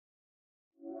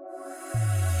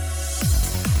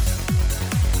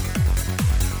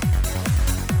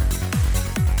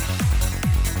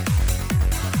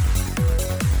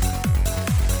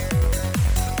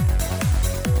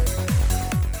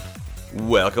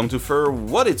Welcome to For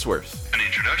What It's Worth. An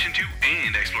introduction to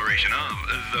and exploration of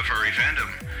the furry fandom.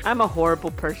 I'm a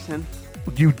horrible person.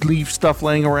 You leave stuff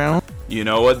laying around? You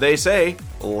know what they say,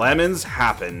 lemons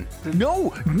happen.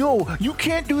 No, you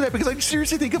can't do that because I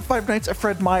seriously think of Five Nights at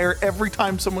Fred Meyer every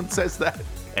time someone says that.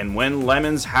 And when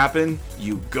lemons happen,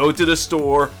 you go to the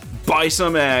store, buy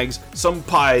some eggs, some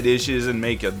pie dishes, and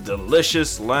make a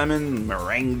delicious lemon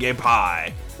meringue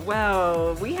pie.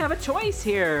 Well, we have a choice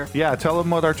here. Yeah, tell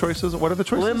them what our choices. What are the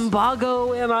choices?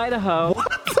 Limbago in Idaho.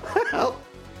 What the hell?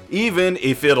 Even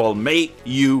if it'll make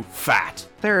you fat.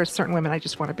 There are certain women I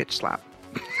just want to bitch slap.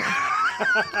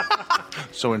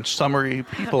 So in summary,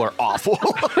 people are awful.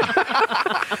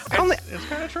 It's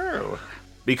kind of true.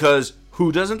 Because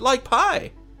who doesn't like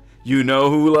pie? You know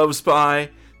who loves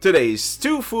pie? Today's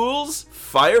two fools,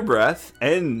 Fire Breath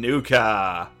and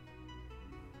Nuka.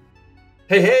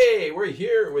 Hey, we're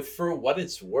here with For What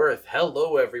It's Worth.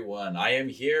 Hello, everyone. I am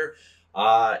here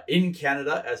in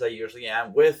Canada, as I usually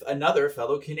am, with another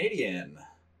fellow Canadian.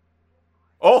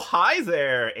 Oh, hi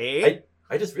there, eh?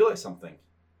 I just realized something.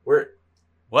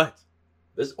 What?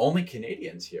 There's only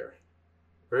Canadians here.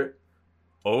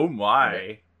 Oh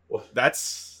my. What?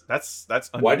 That's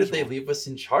unusual. Why did they leave us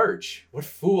in charge? What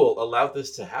fool allowed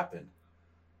this to happen?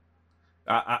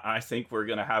 I think we're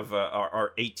going to have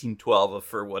our 1812 of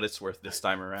For What It's Worth this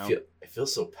time around. I feel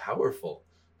so powerful.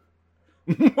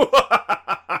 I'm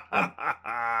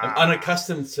I'm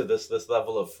unaccustomed to this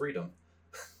level of freedom.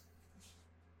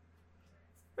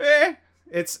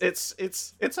 It's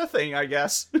a thing, I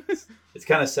guess. It's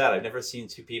kind of sad. I've never seen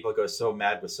two people go so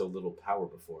mad with so little power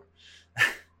before.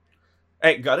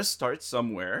 Hey, gotta start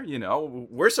somewhere, you know.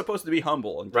 We're supposed to be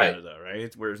humble in Canada,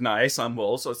 right? We're nice,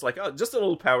 humble, so it's like, oh, just a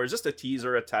little power, just a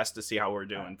teaser, a test to see how we're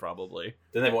doing, probably.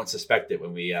 Then they won't suspect it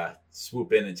when we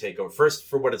swoop in and take over. First,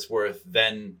 For What It's Worth,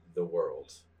 then the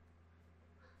world.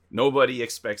 Nobody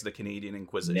expects the Canadian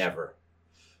Inquisition. Never.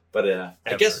 But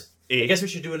I guess we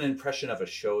should do an impression of a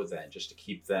show then, just to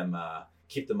keep them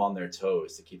on their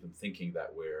toes, to keep them thinking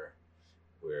that we're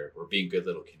being good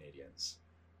little Canadians.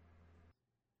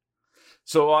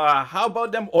 So, how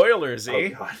about them Oilers, eh?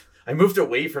 Oh God, I moved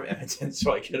away from Edmonton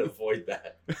so I could avoid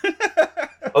that.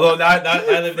 Although now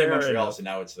I live in Montreal, so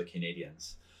now it's the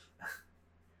Canadians.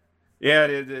 Yeah,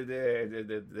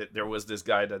 there was this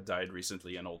guy that died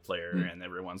recently, an old player, and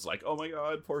everyone's like, "Oh my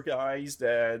God, poor guy, he's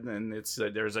dead." And it's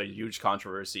there's a huge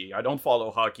controversy. I don't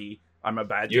follow hockey. I'm a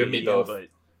bad You and me both. but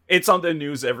it's on the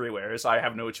news everywhere, so I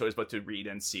have no choice but to read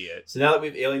and see it. So now that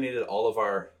we've alienated all of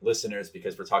our listeners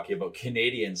because we're talking about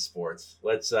Canadian sports,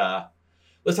 let's talk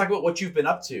about what you've been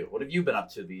up to. What have you been up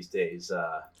to these days,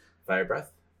 Fire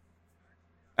Breath?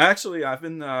 Actually, I've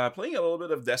been playing a little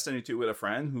bit of Destiny 2 with a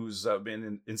friend who's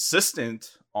been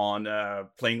insistent on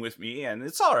playing with me, and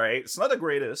it's all right. It's not the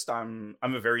greatest. I'm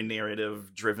a very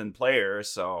narrative-driven player,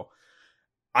 so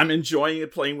I'm enjoying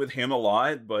it playing with him a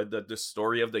lot, but the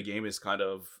story of the game is kind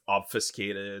of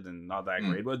obfuscated and not that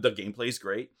great, but the gameplay is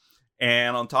great.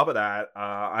 And on top of that,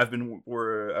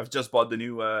 I've just bought the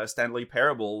new Stanley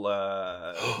Parable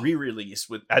re-release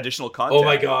with additional content. Oh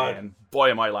my God. And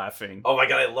boy, am I laughing. Oh my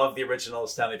God, I love the original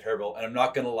Stanley Parable. And I'm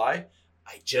not going to lie,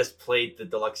 I just played the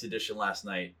deluxe edition last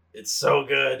night. It's so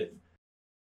good.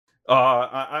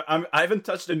 I haven't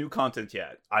touched the new content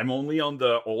yet. I'm only on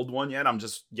the old one yet. I'm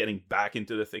just getting back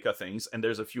into the thick of things, and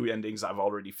there's a few endings I've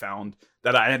already found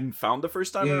that I hadn't found the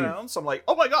first time around. So I'm like,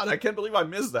 oh my God, I can't believe I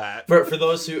missed that. For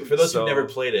those who've never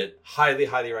played it,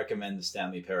 highly recommend the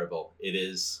Stanley Parable. It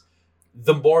is,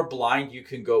 the more blind you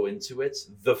can go into it,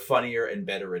 the funnier and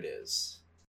better it is.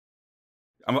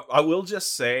 I will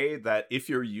just say that if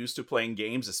you're used to playing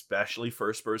games, especially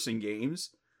first-person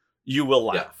games, you will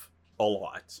laugh a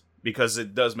lot. Because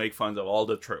it does make fun of all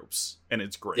the tropes, and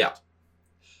it's great. Yeah.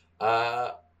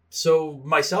 So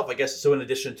myself, I guess, so in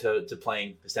addition to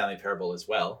playing the Stanley Parable as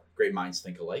well, great minds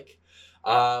think alike.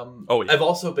 I've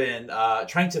also been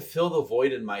trying to fill the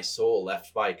void in my soul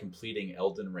left by completing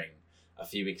Elden Ring a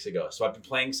few weeks ago. So I've been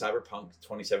playing Cyberpunk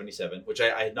 2077, which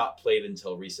I had not played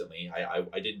until recently.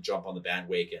 I didn't jump on the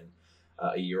bandwagon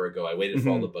a year ago. I waited for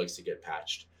all the bugs to get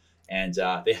patched. And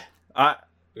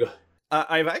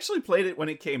I've actually played it when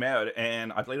it came out,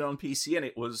 and I played it on PC, and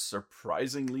it was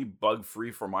surprisingly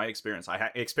bug-free for my experience. I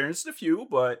experienced a few,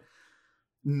 but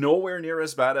nowhere near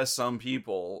as bad as some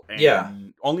people.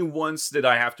 And only once did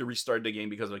I have to restart the game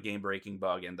because of a game-breaking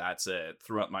bug, and that's it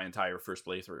throughout my entire first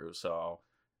playthrough. So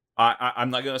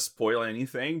I'm not going to spoil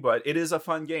anything, but it is a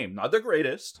fun game. Not the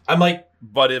greatest,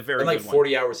 but a very good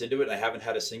 40 hours into it, and I haven't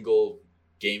had a single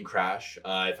game crash.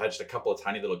 I've had just a couple of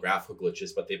tiny little graphical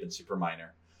glitches, but they've been super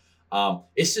minor.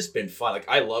 It's just been fun. Like,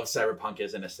 I love cyberpunk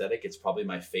as an aesthetic. It's probably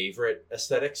my favorite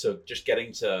aesthetic. So just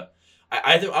getting to,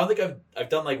 I don't think I've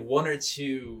done like 1 or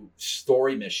 2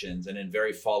 story missions, and in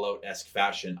very Fallout-esque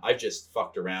fashion, I've just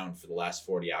fucked around for the last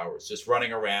 40 hours, just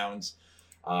running around,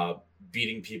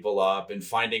 beating people up and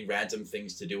finding random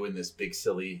things to do in this big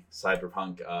silly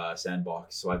cyberpunk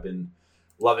sandbox. So I've been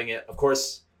loving it. Of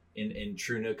course, in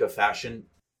true Nuka fashion,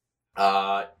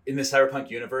 in the cyberpunk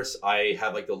universe, I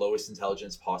have like the lowest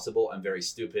intelligence possible. I'm very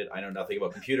stupid. I know nothing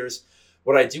about computers.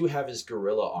 What I do have is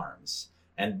gorilla arms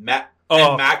and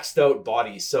maxed out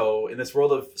body. So in this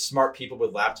world of smart people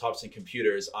with laptops and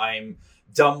computers, I'm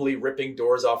dumbly ripping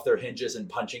doors off their hinges and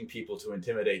punching people to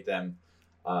intimidate them.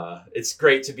 It's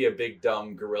great to be a big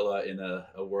dumb gorilla in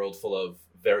a world full of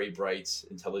very bright,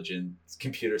 intelligent,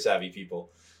 computer savvy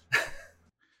people.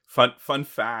 Fun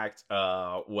fact,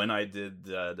 when I did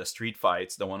the street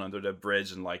fights, the one under the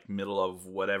bridge in like middle of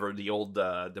whatever, the old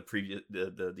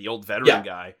the old veteran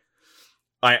guy,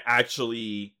 I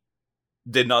actually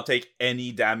did not take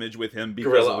any damage with him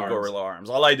because of the gorilla arms.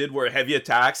 All I did were heavy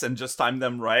attacks and just timed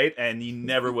them right, and he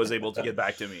never was able to get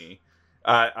back to me.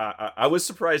 I was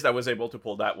surprised I was able to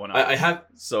pull that one off. I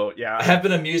have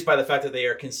been amused by the fact that they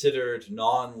are considered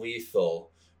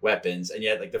non-lethal weapons, and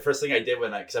yet like the first thing I did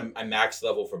because I'm max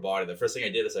level for body, the first thing I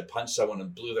did is I punched someone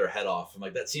and blew their head off. I'm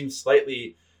like, that seems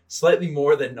slightly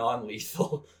more than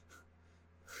non-lethal.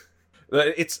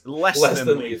 It's less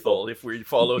than lethal if we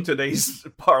follow today's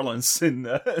parlance in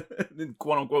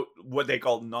quote unquote what they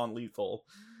call non-lethal.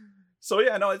 So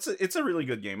yeah, no, it's a really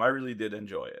good game. I really did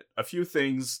enjoy it. A few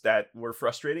things that were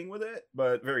frustrating with it,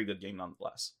 but very good game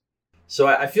nonetheless. So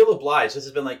I feel obliged. This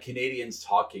has been like Canadians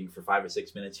talking for 5 or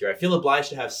 6 minutes here. I feel obliged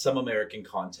to have some American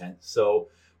content. So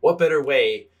what better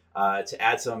way to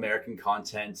add some American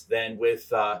content than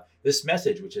with this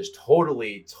message, which is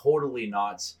totally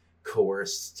not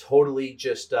coerced, totally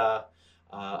just off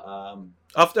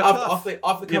the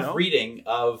cuff reading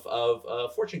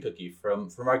of Fortune Cookie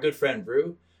from our good friend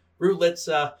Rue. Rue,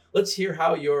 let's hear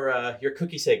how your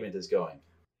cookie segment is going.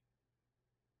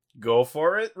 Go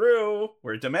for it, Rue.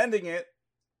 We're demanding it.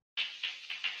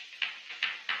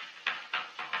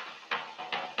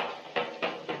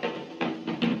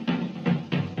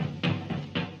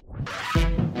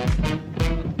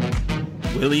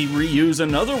 Will he reuse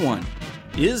another one?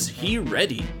 Is he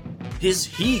ready? Is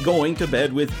he going to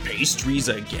bed with pastries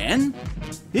again?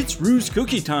 It's Rue's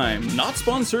Cookie Time, not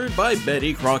sponsored by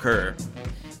Betty Crocker.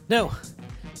 No,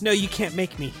 you can't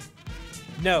make me.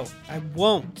 No, I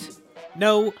won't.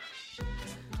 No.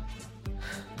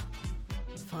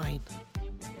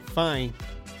 Fine.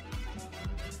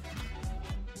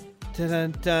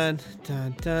 Dun dun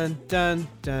dun dun dun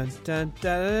dun dun dun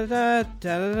dun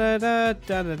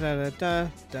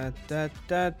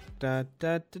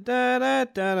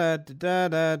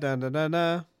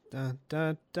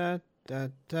dun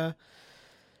dun dun.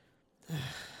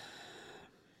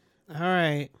 All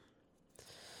right.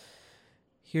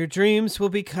 Your dreams will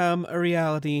become a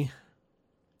reality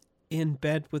in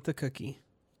bed with the cookie.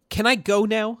 Can I go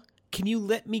now? Can you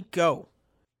let me go?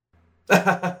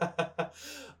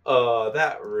 Oh,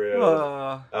 that Rue.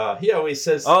 He always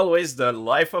says... Always the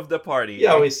life of the party. He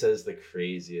always says the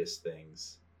craziest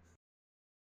things.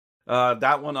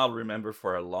 That one I'll remember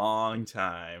for a long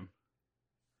time.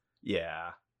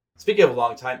 Yeah. Speaking of a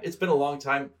long time, it's been a long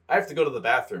time. I have to go to the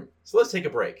bathroom, so let's take a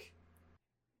break.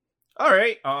 All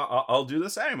right, I'll do the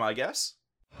same, I guess.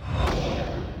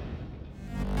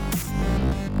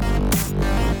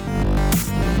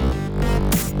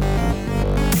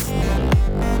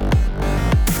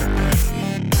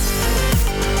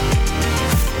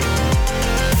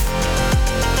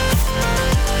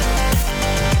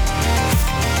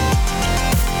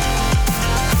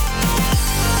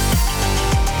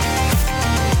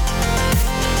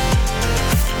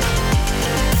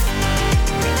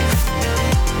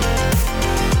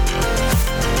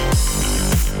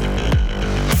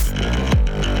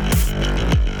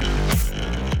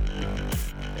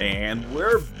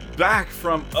 Back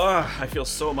from I feel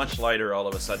so much lighter all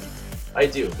of a sudden. I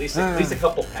do. At least a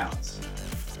couple pounds.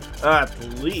 At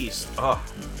least.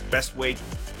 Best weight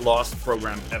loss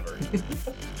program ever.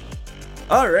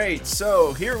 Alright,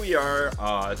 so here we are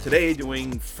today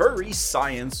doing furry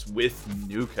science with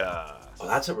Nuka. Oh,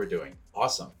 that's what we're doing.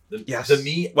 Awesome. The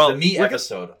me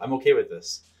episode. I'm okay with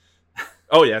this.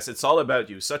 Oh yes, it's all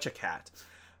about you. Such a cat.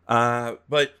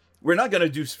 But we're not going to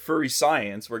do furry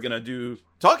science. We're going to do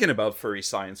talking about furry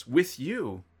science with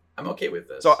you. I'm okay with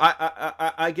this. So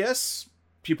I guess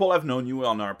people have known you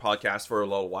on our podcast for a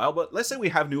little while, but let's say we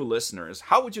have new listeners.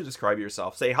 How would you describe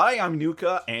yourself? Say, hi, I'm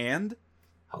Nuka, and...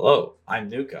 Hello, I'm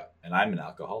Nuka, and I'm an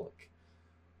alcoholic.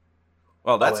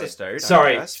 Well, that's a start.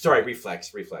 Sorry,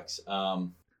 reflex.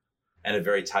 And a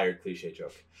very tired cliche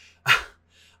joke.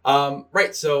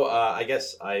 Right. So I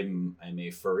guess I'm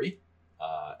a furry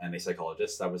and a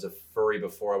psychologist. I was a furry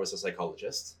before I was a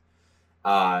psychologist.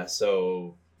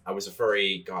 So I was a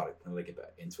furry. God, when did I get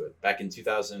back into it? Back in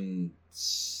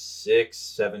 2006,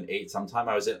 7, 8, sometime.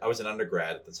 I was an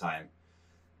undergrad at the time,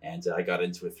 and I got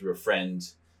into it through a friend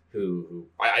who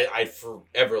I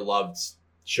forever loved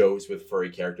shows with furry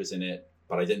characters in it,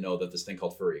 but I didn't know that this thing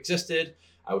called furry existed.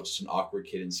 I was just an awkward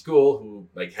kid in school who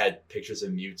like had pictures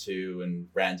of Mewtwo and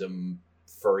random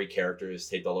furry characters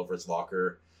taped all over his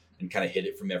locker and kind of hid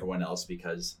it from everyone else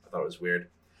because I thought it was weird.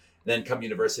 And then come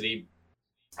university,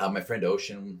 my friend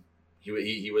Ocean,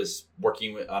 he was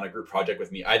working on a group project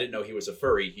with me. I didn't know he was a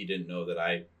furry. He didn't know that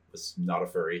I was not a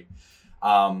furry.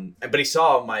 But he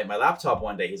saw my laptop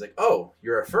one day. He's like, "Oh,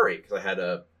 you're a furry," because I had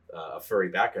a furry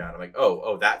background. I'm like,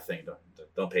 "Oh, that thing.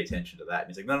 Don't pay attention to that." And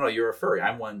he's like, "No, you're a furry.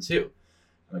 I'm one too."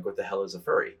 I'm like, "What the hell is a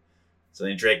furry?" So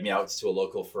they dragged me out to a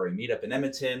local furry meetup in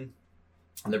Edmonton,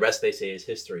 and the rest they say is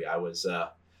history. I was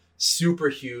super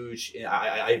huge.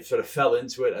 I sort of fell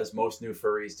into it as most new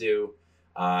furries do.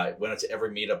 Went out to every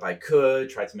meetup I could,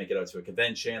 tried to make it out to a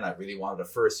convention. I really wanted a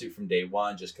fursuit from day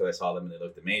one just because I saw them and they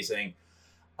looked amazing.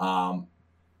 But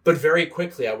very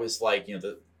quickly I was like,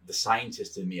 the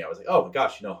scientist in me, I was like, oh my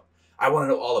gosh, I want to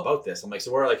know all about this. I'm like,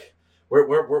 so where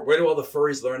do all the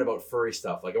furries learn about furry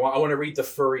stuff? Like I want to read the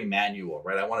furry manual,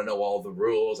 right? I want to know all the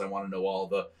rules. I want to know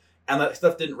and that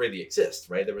stuff didn't really exist,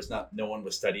 right? No one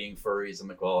was studying furries. I'm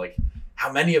like, well, like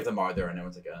how many of them are there? And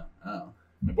everyone's like, oh,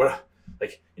 like,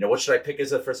 what should I pick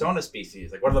as a fursona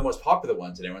species? Like, what are the most popular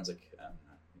ones? And everyone's like,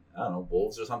 I don't know,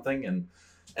 wolves or something. And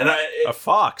a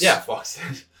fox. Yeah, fox.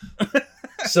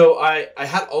 So I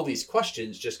had all these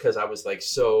questions just because I was like,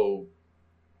 so,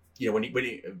 I'm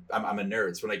a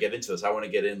nerd. So when I get into this, I want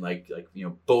to get in like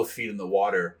both feet in the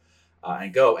water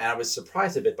and go. And I was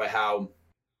surprised a bit by how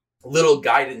little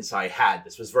guidance I had.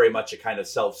 This was very much a kind of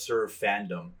self-serve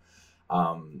fandom.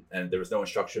 And there was no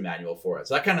instruction manual for it.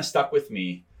 So that kind of stuck with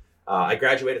me. I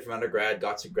graduated from undergrad,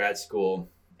 got to grad school,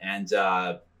 and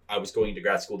I was going to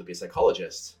grad school to be a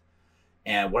psychologist.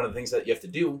 And one of the things that you have to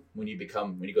do when you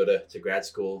go to grad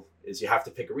school is you have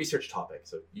to pick a research topic.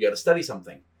 So you got to study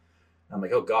something. And I'm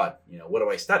like, oh God, what do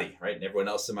I study, right? And everyone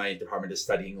else in my department is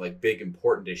studying like big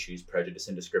important issues, prejudice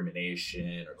and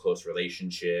discrimination, or close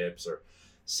relationships, or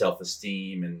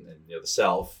self-esteem and the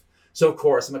self. So of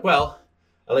course I'm like, well,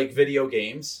 I like video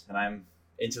games and I'm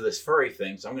into this furry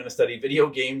thing. So I'm going to study video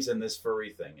games and this furry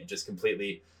thing and just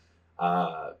completely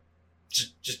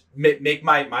just make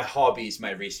my hobbies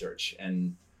my research.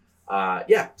 And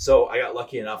so I got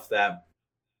lucky enough that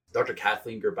Dr.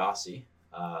 Kathleen Gerbasi,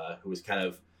 who was kind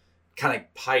of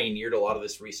pioneered a lot of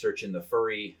this research in the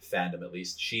furry fandom, at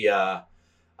least. She an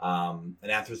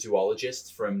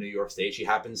anthrozoologist from New York State. She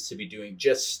happens to be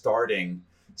starting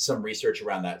some research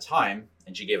around that time,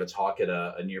 and she gave a talk at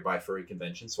a nearby furry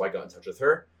convention. So I got in touch with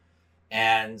her,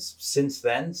 and since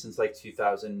like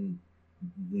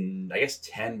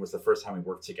 2010 was the first time we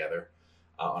worked together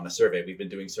on a survey. We've been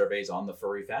doing surveys on the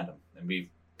furry fandom, and we've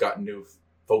gotten new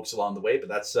folks along the way. But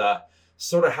that's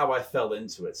sort of how I fell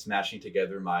into it, smashing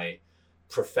together my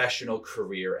professional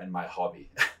career and my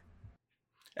hobby.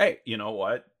 Hey, you know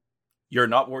what? You're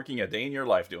not working a day in your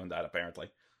life doing that, apparently.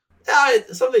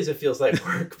 Some days it feels like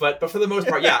work, but for the most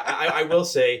part, yeah, I will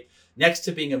say, next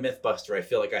to being a Mythbuster, I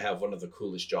feel like I have one of the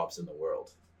coolest jobs in the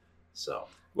world. So,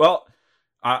 well,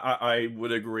 I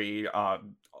would agree.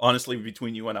 Honestly,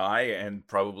 between you and I, and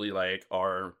probably like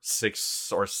our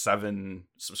 6 or 7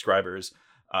 subscribers,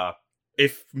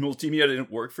 if multimedia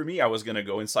didn't work for me, I was gonna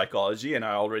go in psychology, and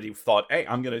I already thought, hey,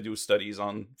 I'm gonna do studies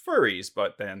on furries,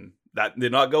 but then that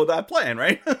did not go that plan,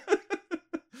 right?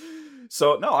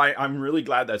 So, no, I'm really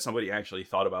glad that somebody actually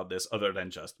thought about this other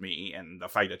than just me, and the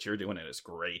fact that you're doing it is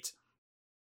great.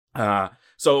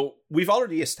 So, we've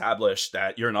already established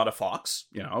that you're not a fox.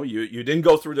 You didn't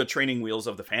go through the training wheels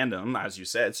of the fandom, as you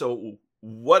said. So,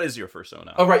 what is your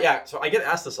fursona? Oh, right, yeah. So, I get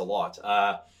asked this a lot.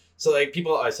 So, like,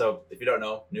 people, so if you don't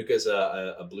know, Nuka's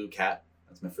a blue cat.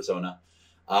 That's my fursona.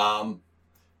 I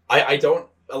don't,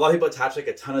 a lot of people attach like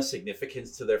a ton of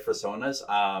significance to their fursonas.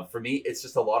 For me, it's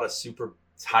just a lot of super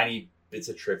tiny bits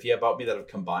of trivia about me that have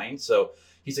combined. So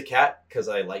he's a cat because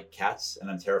I like cats and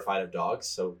I'm terrified of dogs.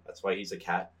 So that's why he's a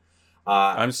cat.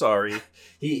 I'm sorry.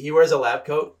 He wears a lab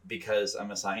coat because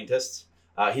I'm a scientist.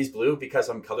 He's blue because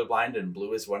I'm colorblind, and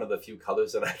blue is one of the few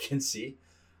colors that I can see.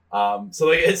 So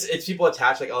like it's people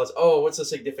attach like, what's the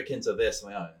significance of this?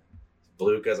 I'm like,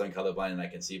 blue because I'm colorblind and I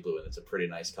can see blue, and it's a pretty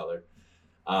nice color.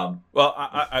 Well,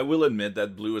 I will admit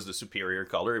that blue is the superior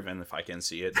color, even if I can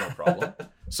see it, no problem.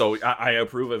 So I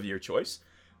approve of your choice.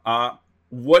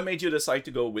 What made you decide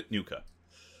to go with Nuka?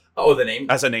 Oh, the name?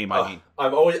 As a name, I mean.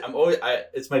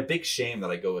 It's my big shame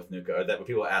that I go with Nuka, or that when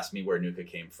people ask me where Nuka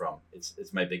came from,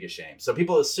 it's my biggest shame. So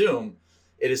people assume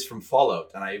it is from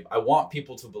Fallout, and I want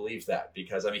people to believe that,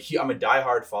 because I'm a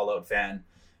diehard Fallout fan.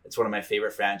 It's one of my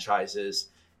favorite franchises,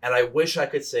 and I wish I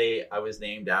could say I was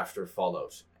named after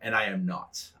Fallout, and I am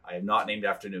not. I am not named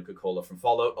after Nuka-Cola from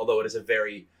Fallout, although it is a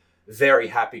very, very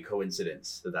happy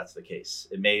coincidence that that's the case.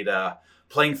 It made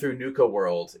playing through Nuka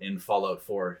World in Fallout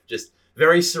 4 just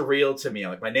very surreal to me.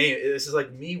 Like, my name, this is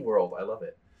like me world. I love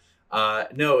it.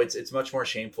 No, it's much more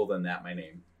shameful than that, my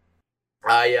name.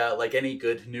 I, like any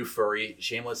good new furry,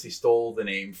 shamelessly stole the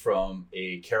name from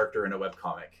a character in a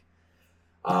webcomic.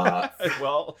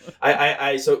 Well,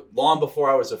 I so long before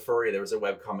I was a furry, there was a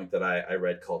webcomic that I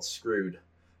read called Screwed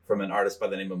from an artist by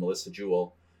the name of Melissa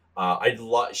Jewell.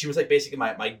 She was like basically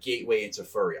my gateway into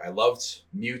furry. I loved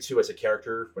Mewtwo as a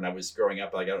character when I was growing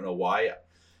up. Like, I don't know why.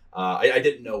 I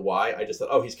didn't know why. I just thought,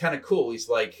 oh, he's kind of cool. He's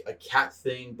like a cat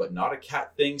thing, but not a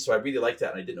cat thing. So I really liked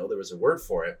that, and I didn't know there was a word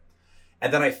for it.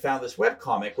 And then I found this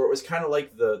webcomic where it was kind of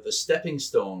like the stepping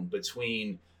stone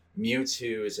between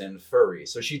Mewtwo's and furries.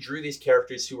 So she drew these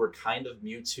characters who were kind of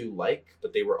Mewtwo-like,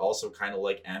 but they were also kind of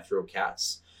like Anthro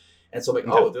cats. And so I'm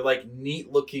like, oh, they're like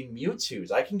neat-looking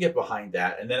Mewtwo's. I can get behind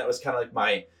that. And then it was kind of like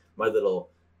my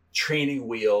little training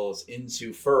wheels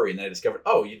into furry. And I discovered,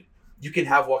 oh, you can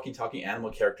have walking, talking animal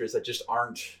characters that just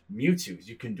aren't Mewtwo's.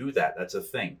 You can do that. That's a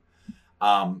thing.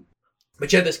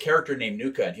 But you had this character named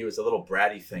Nuka, and he was a little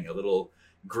bratty thing, a little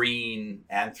green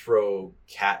anthro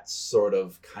cat sort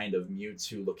of kind of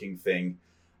Mewtwo looking thing.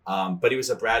 But he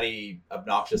was a bratty,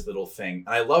 obnoxious little thing.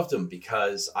 And I loved him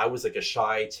because I was like a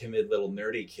shy, timid little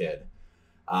nerdy kid.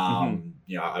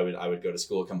 You know, I would go to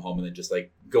school, come home, and then just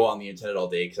like go on the internet all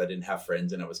day because I didn't have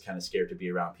friends and I was kind of scared to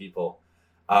be around people.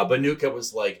 But Nuka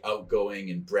was like outgoing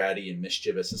and bratty and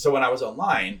mischievous. And so when I was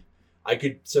online, I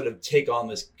could sort of take on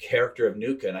this character of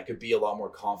Nuka, and I could be a lot more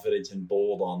confident and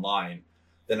bold online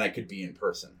than I could be in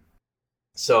person.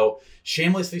 So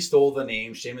shamelessly stole the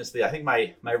name. I think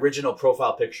my original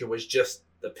profile picture was just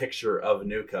the picture of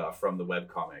Nuka from the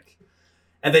webcomic.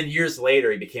 And then years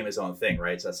later, he became his own thing,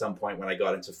 right? So at some point when I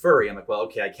got into furry, I'm like, well,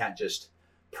 okay, I can't just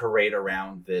parade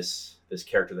around this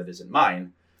character that isn't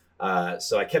mine.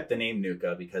 So I kept the name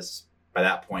Nuka because by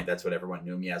that point, that's what everyone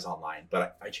knew me as online.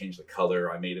 But I changed the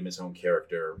color. I made him his own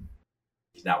character.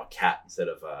 He's now a cat instead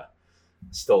of a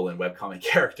stolen webcomic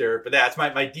character. But that's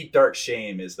my deep, dark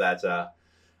shame is that,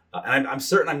 and I'm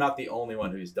certain I'm not the only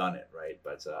one who's done it, right?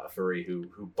 But a furry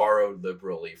who borrowed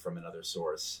liberally from another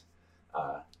source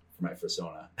for my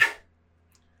persona.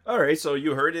 All right, so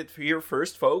you heard it here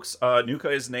first, folks. Nuka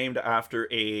is named after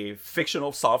a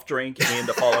fictional soft drink in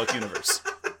the Fallout universe.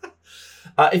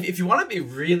 If you want to be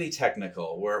really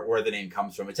technical, where the name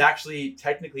comes from, it's actually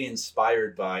technically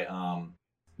inspired by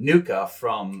Nuka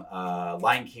from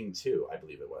Lion King 2, I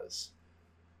believe it was.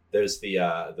 There's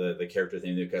the character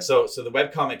named Nuka. So the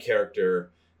webcomic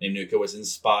character named Nuka was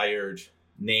inspired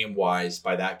name-wise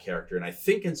by that character, and I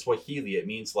think in Swahili it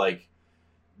means like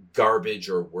garbage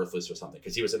or worthless or something,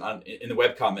 because he was in the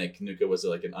webcomic, Nuka was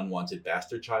like an unwanted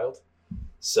bastard child.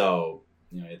 So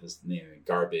you know, he had this name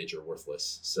garbage or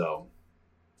worthless. So.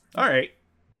 All right.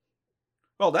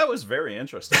 Well, that was very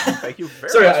interesting. Thank you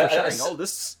very much for sharing all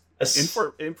this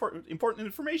important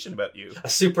information about you. A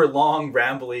super long,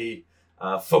 rambly,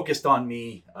 focused on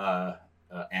me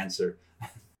answer.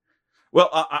 Well,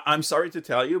 I'm sorry to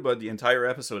tell you, but the entire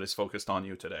episode is focused on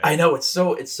you today. I know, it's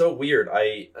so weird.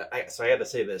 So I had to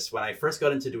say this. When I first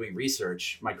got into doing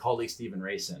research, my colleague Stephen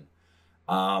Rayson,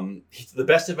 the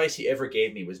best advice he ever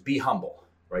gave me was be humble,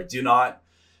 right?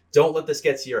 Don't let this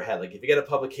get to your head. Like if you get a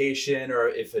publication or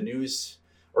if a news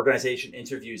organization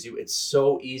interviews you, it's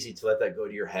so easy to let that go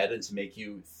to your head and to make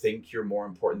you think you're more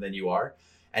important than you are.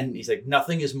 And he's like,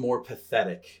 nothing is more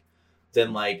pathetic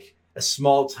than like a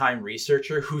small time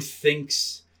researcher who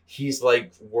thinks he's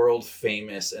like world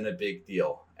famous and a big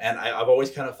deal. And I've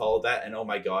always kind of followed that. And oh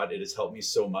my God, it has helped me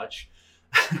so much.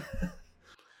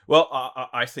 Well,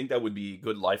 I think that would be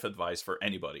good life advice for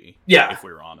anybody. Yeah, if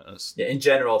we're honest. Yeah, in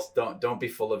general, don't be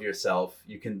full of yourself.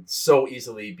 You can so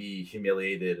easily be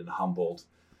humiliated and humbled.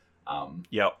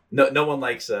 Yep. No one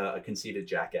likes a conceited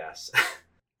jackass.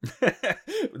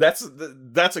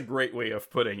 That's a great way of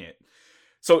putting it.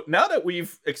 So now that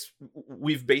we've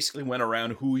basically went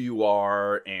around who you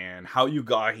are and how you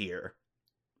got here,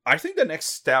 I think the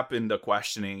next step in the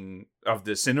questioning of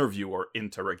this interview or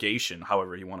interrogation,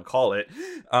 however you want to call it,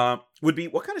 would be,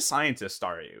 what kind of scientist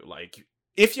are you? Like,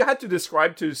 if you had to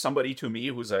describe to me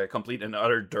who's a complete and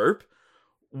utter derp,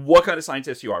 what kind of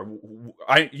scientist you are?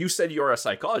 You said you're a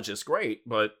psychologist, great,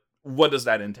 but what does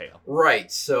that entail?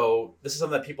 Right. So this is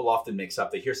something that people often mix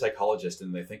up. They hear psychologist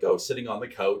and they think, oh, sitting on the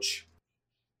couch,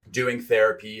 doing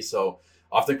therapy. So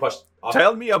often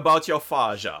tell me about your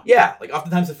phagia. Yeah, like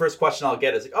oftentimes the first question I'll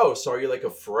get is like, oh, so are you like a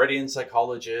Freudian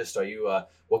psychologist? Are you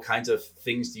what kinds of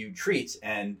things do you treat?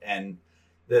 And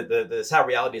the sad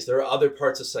reality is there are other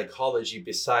parts of psychology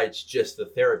besides just the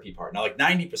therapy part. Now, like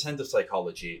 90% of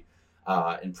psychology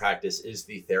in practice is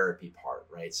the therapy part,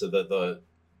 right? So the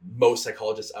most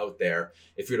psychologists out there,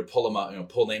 if you were to pull them out,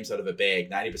 pull names out of a bag,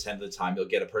 90% of the time you'll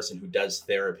get a person who does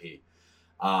therapy.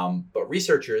 But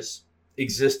researchers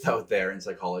exist out there in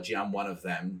psychology. I'm one of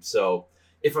them. So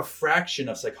if a fraction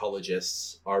of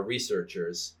psychologists are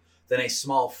researchers, then a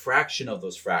small fraction of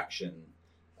that fraction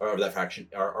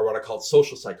are what are called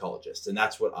social psychologists. And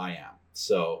that's what I am.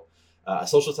 So a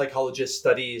social psychologist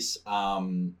studies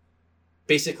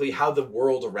basically how the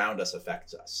world around us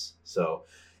affects us. So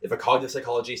if a cognitive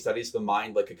psychology studies the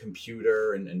mind like a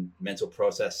computer and mental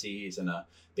processes, and a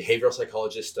behavioral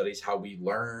psychologist studies how we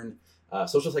learn,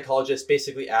 social psychologists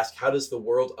basically ask, how does the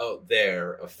world out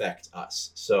there affect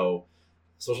us? So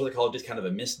social psychology is kind of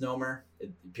a misnomer.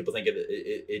 People think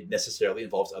it necessarily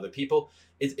involves other people.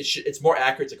 It's more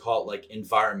accurate to call it like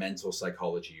environmental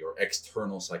psychology or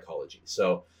external psychology.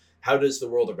 So how does the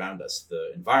world around us,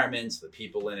 the environment, the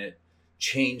people in it,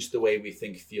 change the way we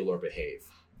think, feel, or behave?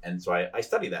 And so I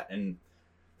study that. And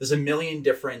there's a million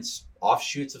different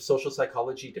offshoots of social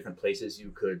psychology, different places you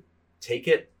could take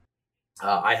it.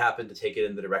 I happen to take it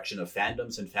in the direction of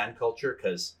fandoms and fan culture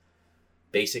because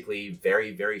basically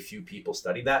very, very few people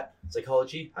study that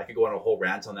psychology. I could go on a whole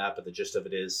rant on that, but the gist of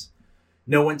it is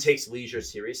no one takes leisure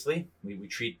seriously. We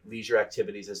treat leisure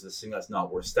activities as the thing that's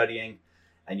not worth studying.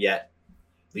 And yet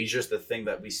leisure is the thing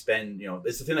that we spend,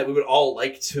 it's the thing that we would all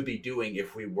like to be doing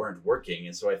if we weren't working.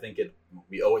 And so I think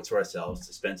we owe it to ourselves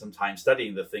to spend some time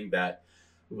studying the thing that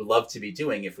we would love to be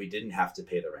doing if we didn't have to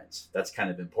pay the rent. That's kind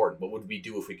of important. What would we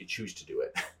do if we could choose to do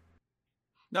it?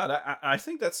 No, I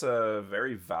think that's a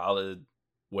very valid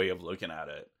way of looking at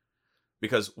it.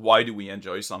 Because why do we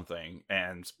enjoy something?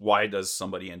 And why does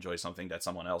somebody enjoy something that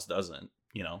someone else doesn't?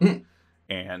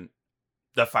 And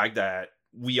the fact that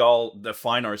we all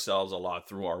define ourselves a lot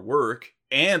through our work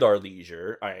and our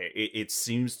leisure, it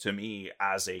seems to me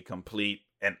as a complete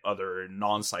and utter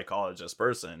non-psychologist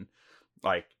person,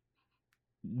 like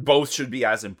both should be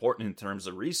as important in terms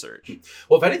of research.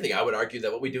 Well, if anything, I would argue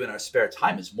that what we do in our spare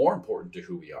time is more important to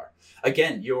who we are.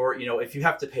 Again, if you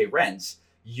have to pay rent,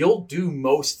 you'll do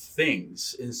most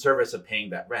things in service of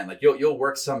paying that rent. Like you'll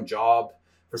work some job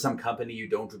for some company you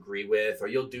don't agree with, or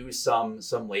you'll do some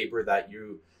labor that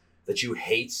you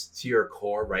hate to your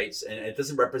core, right? And it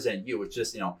doesn't represent you. It's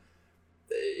just,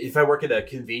 if I work at a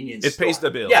convenience store, it pays the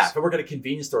bills. Yeah, if I work at a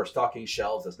convenience store stocking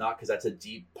shelves, it's not because that's a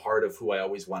deep part of who I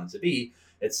always wanted to be.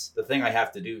 It's the thing I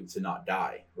have to do to not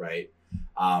die, right?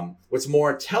 What's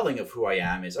more telling of who I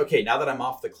am is, okay, now that I'm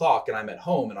off the clock and I'm at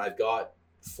home and I've got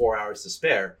 4 hours to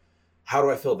spare, how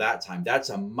do I fill that time? That's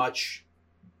a much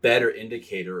better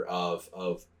indicator of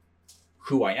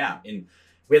who I am. And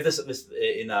we have this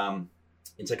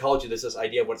in psychology, there's this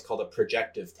idea of what's called a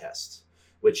projective test,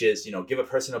 which is, give a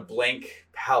person a blank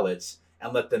palette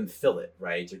and let them fill it,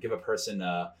 right? Or give a person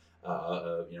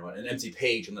an empty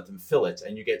page and let them fill it.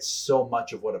 And you get so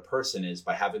much of what a person is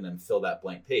by having them fill that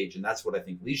blank page. And that's what I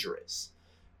think leisure is,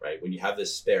 right? When you have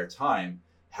this spare time,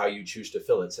 how you choose to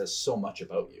fill it says so much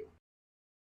about you.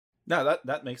 No,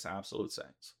 that makes absolute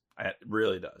sense. It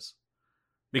really does.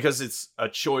 Because it's a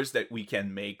choice that we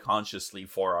can make consciously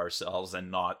for ourselves and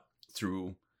not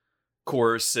through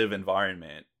coercive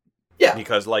environment. Yeah.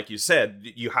 Because like you said,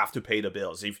 you have to pay the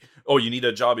bills. You need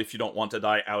a job if you don't want to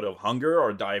die out of hunger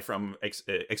or die from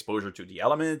exposure to the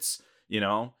elements,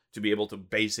 to be able to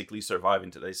basically survive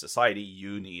in today's society,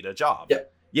 you need a job. Yeah.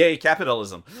 Yay,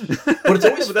 capitalism. But it's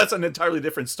always but that's an entirely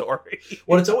different story.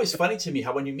 Well, it's always funny to me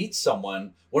how when you meet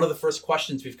someone, one of the first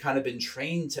questions we've kind of been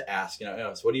trained to ask,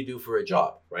 so what do you do for a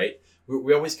job, right?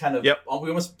 We always kind of, we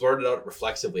almost blurt it out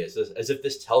reflexively as if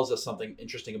this tells us something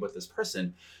interesting about this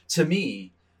person. To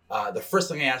me, the first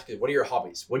thing I ask is, what are your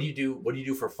hobbies? What do you do? What do you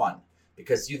do for fun?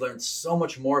 Because you learn so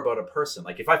much more about a person.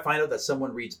 Like if I find out that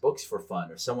someone reads books for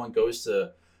fun, or someone goes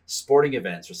to sporting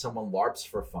events, or someone LARPs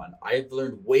for fun, I've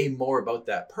learned way more about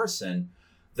that person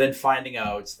than finding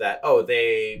out that,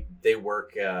 they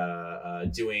work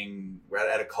doing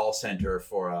at a call center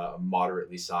for a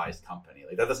moderately sized company.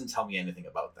 Like that doesn't tell me anything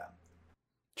about them.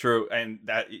 True. And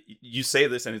that you say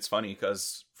this, and it's funny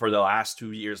because for the last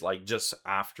 2 years, like just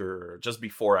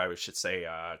before I should say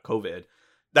COVID,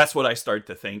 that's what I start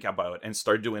to think about and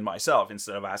start doing myself.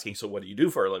 Instead of asking, so what do you do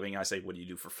for a living? I say, what do you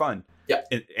do for fun? Yeah.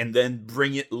 And then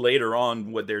bring it later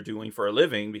on what they're doing for a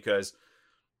living, because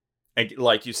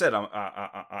like you said,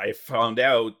 I found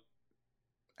out,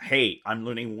 hey, I'm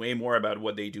learning way more about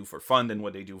what they do for fun than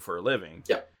what they do for a living.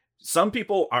 Yeah. Some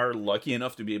people are lucky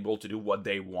enough to be able to do what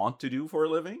they want to do for a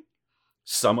living.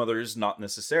 Some others not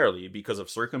necessarily, because of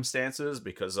circumstances,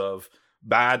 because of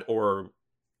bad or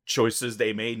choices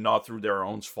they made not through their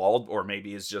own fault, or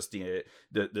maybe it's just the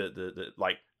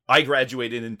like, I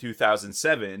graduated in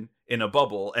 2007 in a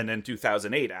bubble, and then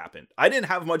 2008 happened. I didn't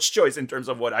have much choice in terms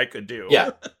of what I could do.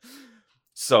 Yeah.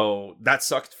 So that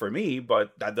sucked for me,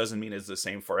 but that doesn't mean it's the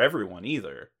same for everyone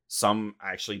either. Some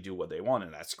actually do what they want,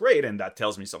 and that's great, and that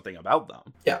tells me something about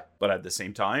them. Yeah. But at the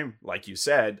same time, like you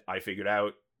said, I figured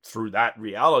out through that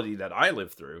reality that I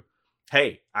lived through,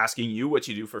 hey, asking you what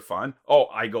you do for fun. Oh,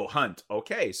 I go hunt.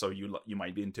 Okay, so you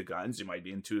might be into guns, you might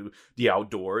be into the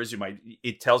outdoors,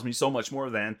 it tells me so much more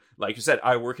than, like you said,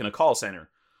 I work in a call center.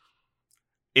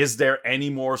 Is there any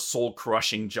more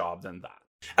soul-crushing job than that?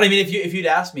 And I mean, if you'd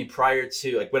asked me prior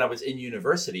to, like, when I was in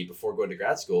university before going to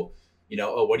grad school,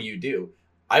 oh, what do you do?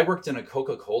 I worked in a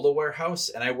Coca-Cola warehouse,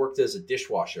 and I worked as a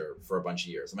dishwasher for a bunch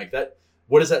of years. I'm like,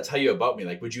 what does that tell you about me?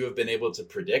 Like, would you have been able to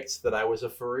predict that I was a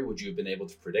furry? Would you have been able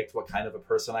to predict what kind of a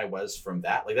person I was from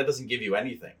that? Like, that doesn't give you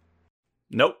anything.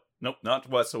 Nope, not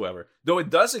whatsoever. Though it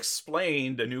does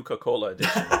explain the new Coca-Cola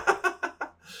edition.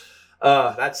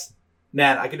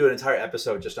 Man, I could do an entire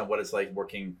episode just on what it's like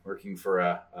working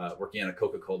in a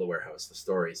Coca-Cola warehouse. The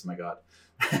stories, my God.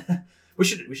 we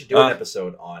should do an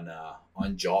episode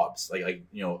on jobs, like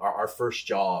our first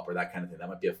job or that kind of thing. That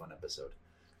might be a fun episode.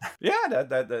 Yeah,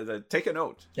 that take a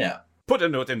note. Yeah, put a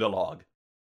note in the log.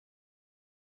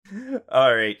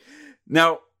 All right,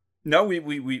 now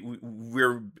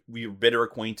we're better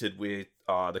acquainted with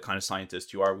the kind of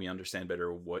scientist you are. We understand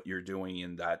better what you're doing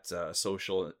in that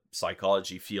social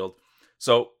psychology field.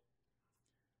 So,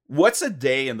 what's a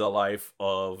day in the life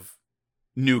of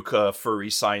Nuka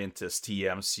furry scientist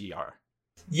TMCR?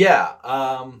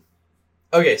 Yeah.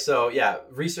 Okay. So yeah,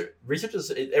 research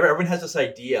is. Everyone has this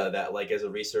idea that, like, as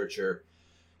a researcher,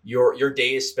 your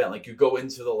day is spent, like, you go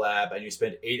into the lab and you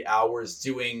spend 8 hours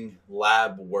doing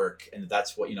lab work, and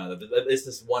that's what it's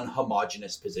this one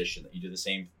homogenous position that you do the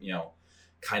same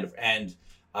kind of. And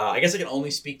I guess I can only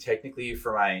speak technically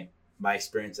for my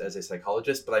experience as a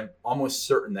psychologist, but I'm almost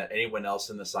certain that anyone else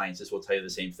in the sciences will tell you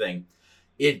the same thing.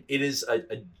 It is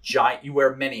a giant, you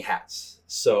wear many hats.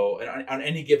 So on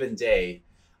any given day,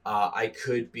 I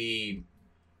could be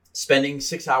spending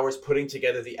 6 hours putting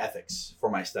together the ethics for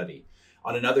my study.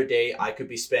 On another day, I could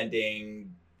be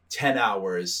spending 10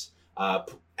 hours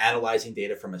analyzing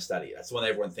data from a study. That's when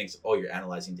everyone thinks, oh, you're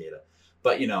analyzing data.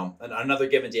 But, on another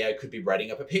given day, I could be writing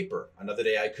up a paper. Another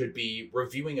day, I could be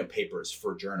reviewing of papers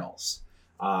for journals.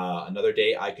 Another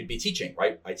day, I could be teaching,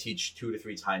 right? I teach 2 to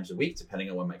 3 times a week, depending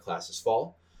on when my classes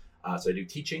fall. So I do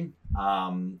teaching.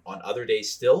 On other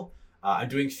days still, I'm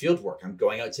doing field work. I'm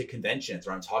going out to conventions,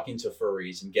 or I'm talking to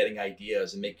furries and getting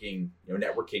ideas and making,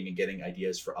 networking and getting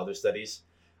ideas for other studies.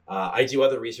 I do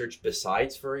other research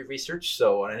besides furry research.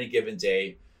 So on any given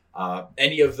day,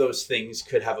 any of those things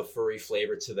could have a furry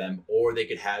flavor to them, or they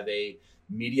could have a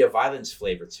media violence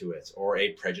flavor to it, or a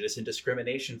prejudice and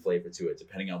discrimination flavor to it,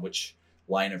 depending on which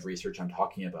line of research I'm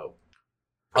talking about.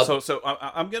 So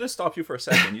I'm going to stop you for a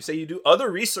second. You say you do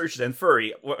other research than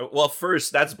furry. Well,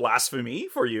 first, that's blasphemy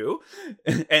for you.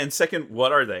 And second,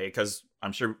 what are they? Because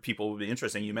I'm sure people will be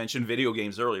interested. You mentioned video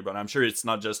games earlier, but I'm sure it's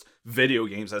not just video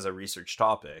games as a research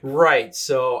topic. Right.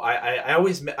 So I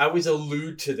always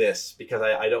allude to this because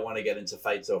I don't want to get into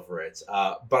fights over it.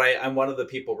 But I'm one of the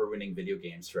people ruining video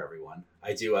games for everyone.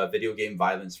 I do video game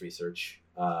violence research.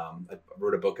 I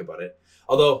wrote a book about it.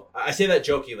 Although I say that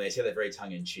jokingly, I say that very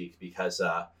tongue-in-cheek because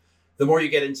the more you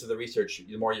get into the research,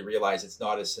 the more you realize it's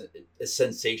not as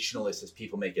sensationalist as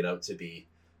people make it out to be.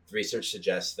 The research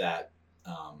suggests that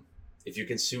if you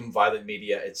consume violent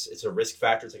media, it's a risk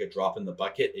factor. It's like a drop in the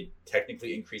bucket. It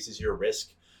technically increases your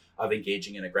risk of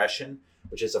engaging in aggression,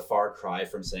 which is a far cry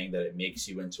from saying that it makes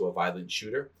you into a violent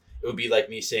shooter. It would be like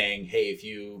me saying, hey, if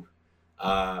you...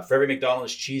 for every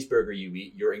McDonald's cheeseburger you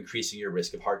eat, you're increasing your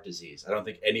risk of heart disease. I don't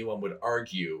think anyone would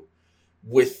argue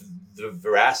with the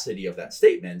veracity of that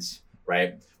statement,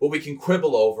 right? What we can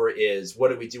quibble over is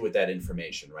what do we do with that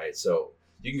information, right? So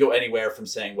you can go anywhere from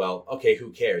saying, well, okay,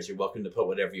 who cares? You're welcome to put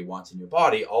whatever you want in your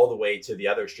body, all the way to the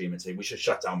other extreme and say we should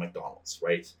shut down McDonald's,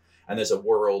 right? And there's a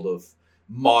world of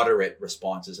moderate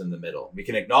responses in the middle. We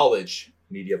can acknowledge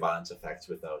media violence effects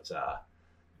without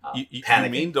You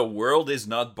mean the world is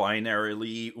not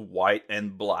binarily white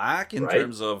and black in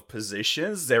terms of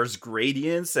positions? There's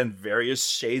gradients and various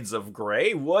shades of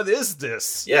gray? What is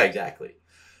this? Yeah, exactly.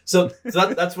 So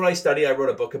that's what I study. I wrote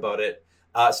a book about it.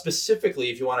 Specifically,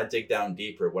 if you want to dig down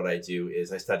deeper, what I do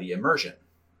is I study immersion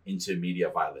into media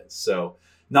violence. So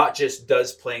not just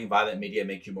does playing violent media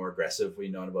make you more aggressive?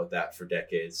 We've known about that for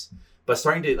decades. But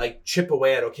starting to like chip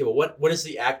away at, okay, well, what is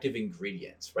the active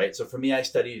ingredient, right? So for me, I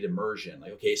studied immersion.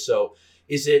 Like, okay, so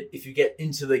is it, if you get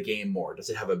into the game more, does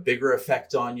it have a bigger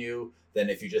effect on you than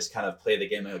if you just kind of play the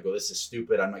game and go, this is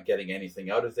stupid, I'm not getting anything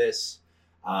out of this?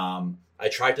 I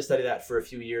tried to study that for a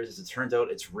few years. As it turns out,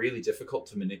 it's really difficult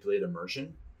to manipulate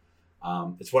immersion.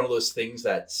 It's one of those things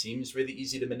that seems really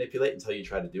easy to manipulate until you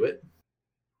try to do it.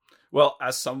 Well,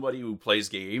 as somebody who plays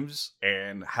games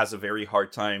and has a very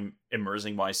hard time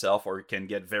immersing myself or can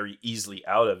get very easily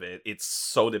out of it, it's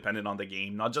so dependent on the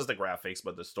game, not just the graphics,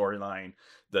 but the storyline,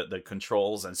 the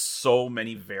controls, and so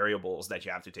many variables that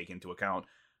you have to take into account.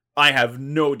 I have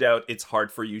no doubt it's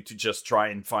hard for you to just try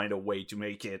and find a way to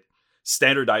make it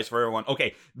standardized for everyone.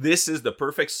 Okay, this is the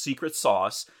perfect secret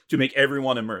sauce to make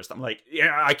everyone immersed. I'm like,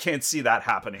 yeah, I can't see that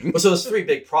happening. Well, so there's three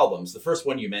big problems. The first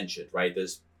one you mentioned, right?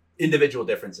 There's individual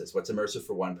differences. What's immersive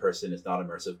for one person is not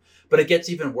immersive. But it gets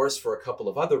even worse for a couple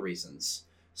of other reasons.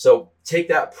 So take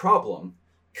that problem,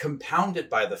 compounded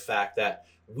by the fact that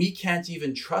we can't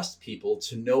even trust people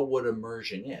to know what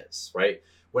immersion is, right?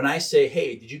 When I say,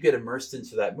 hey, did you get immersed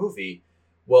into that movie?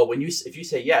 Well, if you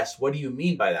say yes, what do you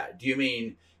mean by that? Do you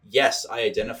mean, yes, I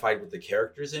identified with the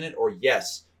characters in it? Or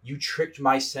yes, you tricked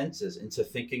my senses into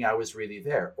thinking I was really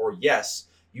there? Or yes,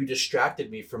 you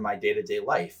distracted me from my day-to-day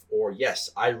life? Or yes,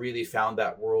 I really found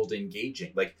that world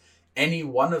engaging? Like, any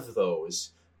one of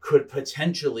those could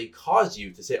potentially cause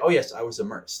you to say, oh yes, I was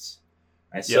immersed.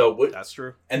 Right? Yep, so that's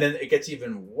true. And then it gets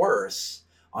even worse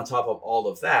on top of all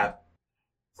of that,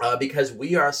 because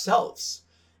we ourselves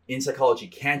in psychology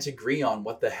can't agree on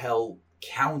what the hell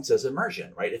counts as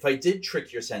immersion, right? If I did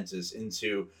trick your senses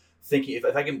into thinking, if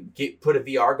I can put a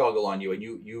VR goggle on you and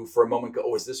you for a moment go,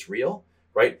 oh, is this real?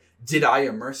 Right? Did I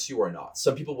immerse you or not?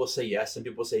 Some people will say yes. Some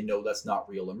people will say, no, that's not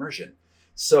real immersion.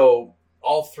 So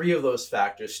all three of those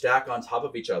factors stack on top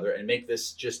of each other and make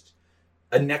this just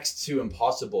a next to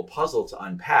impossible puzzle to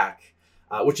unpack,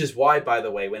 which is why, by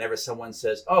the way, whenever someone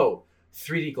says, oh,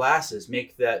 3D glasses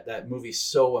make that movie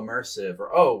so immersive,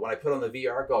 or, oh, when I put on the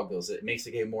VR goggles, it makes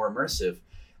the game more immersive,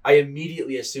 I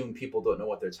immediately assume people don't know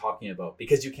what they're talking about,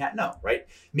 because you can't know, right?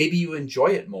 Maybe you enjoy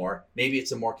it more. Maybe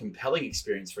it's a more compelling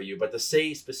experience for you. But to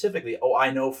say specifically, oh,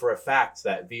 I know for a fact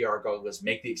that VR goggles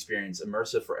make the experience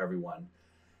immersive for everyone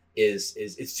is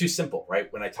it's too simple,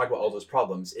 right? When I talk about all those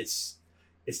problems, it's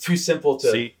too simple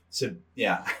to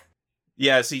yeah.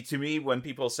 Yeah, see, to me, when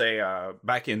people say,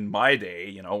 back in my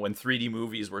day, when 3D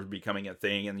movies were becoming a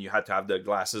thing and you had to have the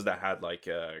glasses that had like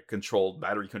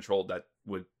battery controlled that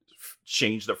would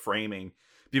change the framing,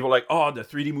 people are like, oh, the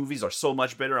 3D movies are so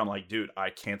much better. I'm like, dude, I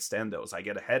can't stand those. I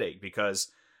get a headache because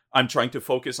I'm trying to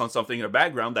focus on something in the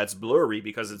background that's blurry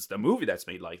because it's the movie that's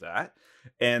made like that.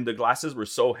 And the glasses were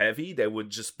so heavy, they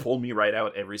would just pull me right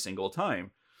out every single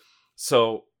time.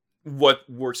 So what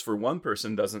works for one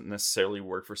person doesn't necessarily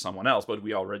work for someone else, but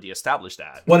we already established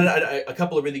that. Well, a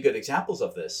couple of really good examples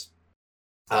of this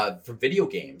for video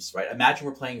games, right? Imagine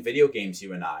we're playing video games,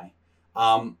 you and I.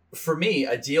 For me,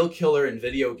 a deal killer in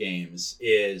video games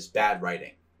is bad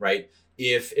writing, right?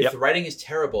 If the writing is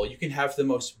terrible, you can have the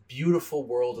most beautiful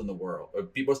world in the world, or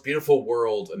most beautiful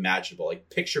world imaginable, like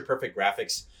picture perfect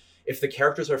graphics. If the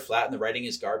characters are flat and the writing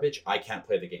is garbage, I can't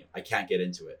play the game. I can't get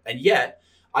into it. And yet,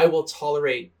 I will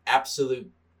tolerate absolute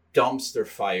dumpster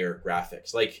fire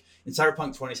graphics. Like in Cyberpunk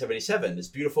 2077, this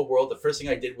beautiful world, the first thing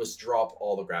I did was drop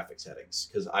all the graphic settings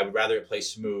because I would rather it play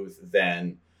smooth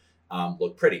than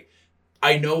look pretty.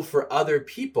 I know for other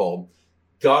people,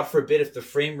 God forbid if the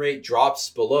frame rate drops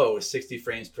below 60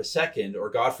 frames per second, or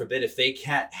God forbid if they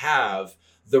can't have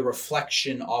the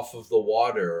reflection off of the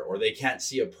water, or they can't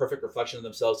see a perfect reflection of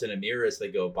themselves in a mirror as they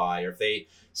go by, or if they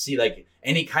see like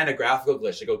any kind of graphical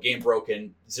glitch, they go game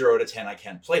broken, 0 to 10, I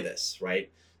can't play this,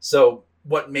 right? So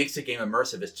what makes a game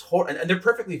immersive is and they're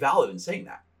perfectly valid in saying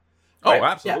that. Right? Oh,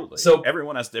 absolutely. Yeah. So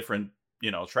everyone has different,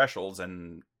 thresholds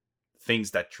and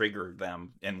things that trigger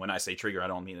them. And when I say trigger, I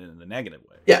don't mean it in a negative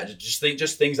way. Yeah, just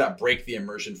things that break the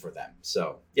immersion for them.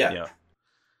 So yeah.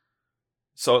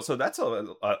 So that's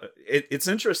it's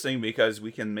interesting because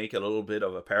we can make a little bit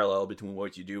of a parallel between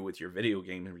what you do with your video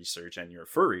game research and your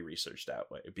furry research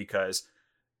that way, because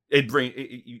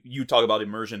you talk about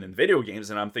immersion in video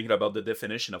games, and I'm thinking about the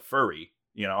definition of furry.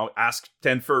 You know, ask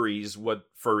 10 furries what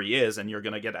furry is, and you're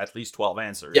going to get at least 12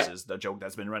 answers, is the joke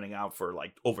that's been running out for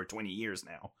like over 20 years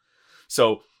now.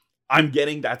 So I'm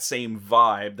getting that same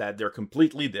vibe that they're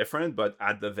completely different, but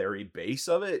at the very base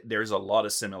of it, there's a lot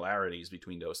of similarities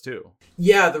between those two.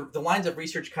 Yeah, the lines of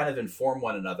research kind of inform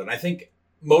one another. And I think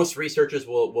most researchers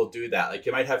will do that. Like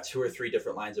you might have 2 or 3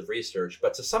 different lines of research,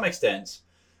 but to some extent,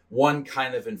 one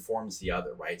kind of informs the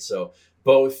other, right? So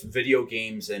both video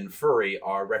games and furry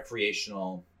are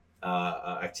recreational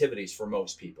activities for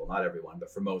most people. Not everyone,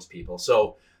 but for most people.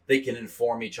 So they can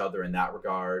inform each other in that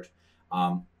regard.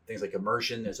 Things like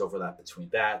immersion, there's overlap between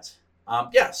that.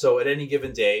 So at any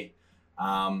given day,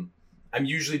 I'm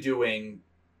usually doing,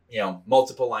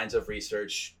 multiple lines of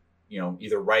research,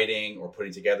 either writing or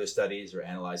putting together studies or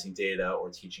analyzing data or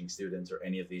teaching students or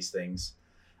any of these things.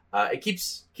 It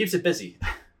keeps it busy.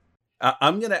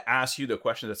 I'm going to ask you the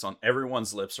question that's on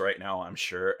everyone's lips right now, I'm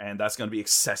sure, and that's going to be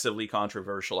excessively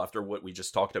controversial after what we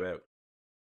just talked about.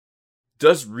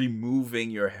 Does removing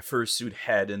your fursuit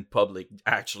head in public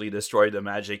actually destroy the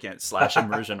magic and /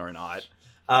 immersion or not?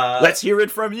 Let's hear it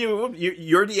from you.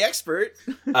 You're the expert.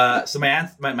 So my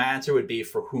answer would be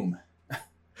for whom?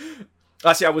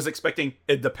 See, I was expecting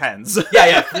it depends.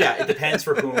 Yeah. It depends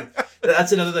for whom.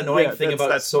 That's another annoying thing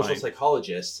about social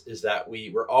psychologists is that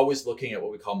we're always looking at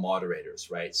what we call moderators,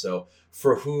 right? So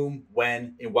for whom,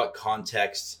 when, in what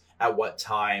context, at what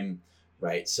time,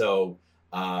 right? So,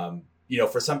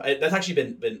 for some, that's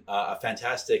actually been a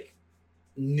fantastic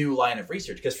new line of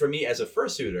research. Because for me as a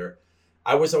fursuiter,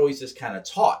 I was always just kind of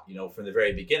taught, from the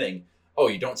very beginning, oh,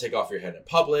 you don't take off your head in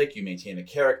public, you maintain a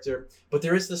character. But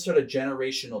there is this sort of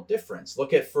generational difference.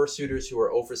 Look at fursuiters who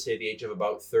are over, say, the age of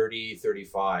about 30,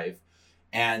 35,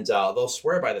 and they'll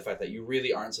swear by the fact that you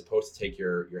really aren't supposed to take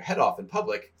your head off in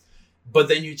public. But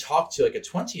then you talk to like a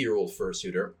 20-year-old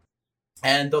fursuiter,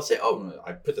 and they'll say, oh,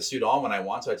 I put the suit on when I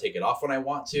want to, I take it off when I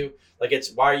want to. Like,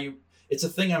 it's a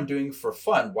thing I'm doing for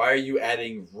fun. Why are you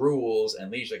adding rules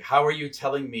and leash? Like, how are you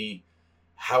telling me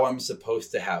how I'm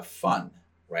supposed to have fun?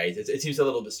 Right? It seems a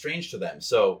little bit strange to them.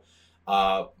 So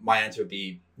my answer would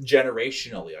be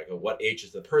generationally. I go, what age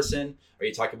is the person? Are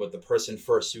you talking about the person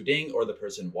fursuiting or the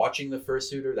person watching the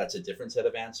fursuiter? That's a different set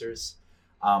of answers.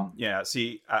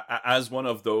 See, as one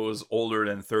of those older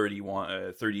than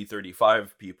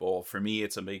 35 people, for me,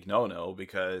 it's a big no-no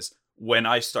because when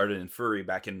I started in furry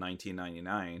back in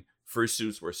 1999,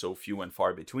 fursuits were so few and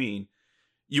far between.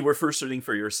 You were fursuiting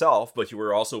for yourself, but you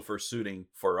were also fursuiting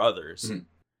for others. Mm-hmm.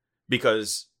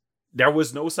 Because there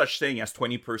was no such thing as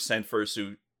 20%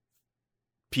 fursuit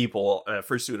people,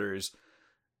 fursuiters,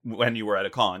 when you were at a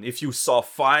con. If you saw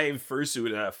 5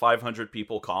 fursuit at a 500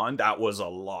 people con, that was a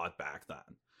lot back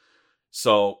then.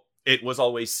 So it was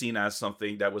always seen as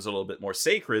something that was a little bit more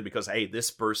sacred because, hey, this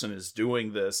person is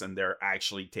doing this and they're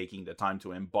actually taking the time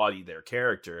to embody their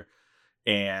character.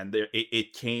 And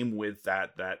it came with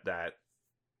that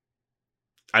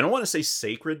I don't want to say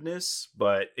sacredness,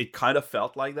 but it kind of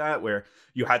felt like that, where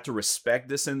you had to respect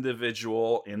this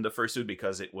individual in the fursuit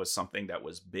because it was something that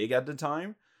was big at the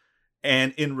time.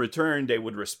 And in return, they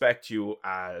would respect you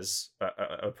as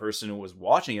a person who was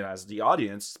watching it, as the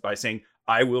audience, by saying,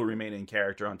 I will remain in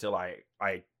character until I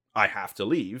have to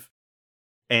leave.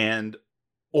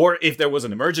 Or if there was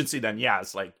an emergency, then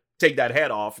it's like, take that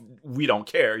head off. We don't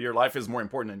care. Your life is more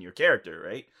important than your character,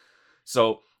 right?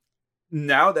 So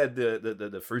now that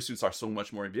the fursuits are so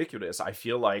much more ubiquitous, I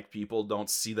feel like people don't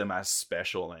see them as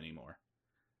special anymore.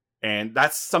 And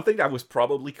that's something that was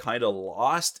probably kind of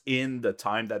lost in the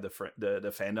time that the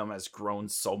fandom has grown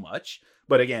so much.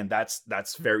 But again,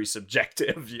 that's very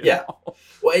subjective. You know?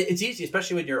 Well, it's easy,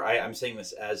 especially when I'm saying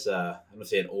this as I'm going to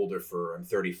say an older fur. I'm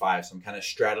 35, so I'm kind of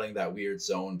straddling that weird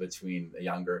zone between the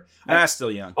younger.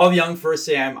 Still young. All the young furs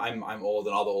say I'm old,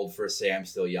 and all the old furs say I'm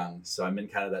still young. So I'm in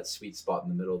kind of that sweet spot in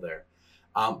the middle there.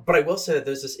 But I will say that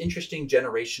there's this interesting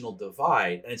generational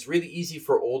divide, and it's really easy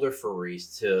for older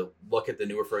furries to look at the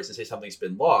newer furries and say something's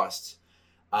been lost,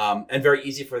 and very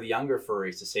easy for the younger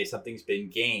furries to say something's been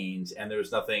gained and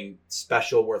there's nothing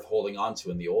special worth holding on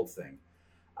to in the old thing.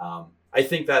 I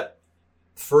think that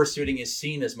fursuiting is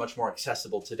seen as much more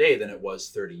accessible today than it was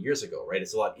 30 years ago, right?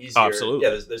 It's a lot easier. Absolutely.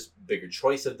 Yeah, there's bigger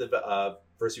choice of the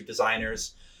fursuit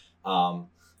designers.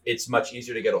 It's much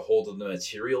easier to get a hold of the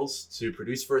materials to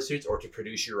produce fursuits or to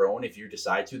produce your own if you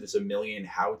decide to. There's a million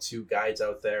how-to guides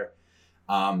out there.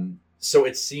 So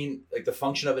it's seen, like, the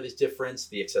function of it is different.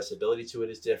 The accessibility to it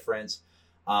is different.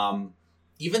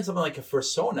 Even something like a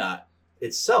fursona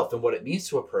itself and what it means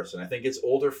to a person. I think it's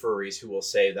older furries who will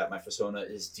say that my fursona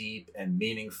is deep and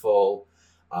meaningful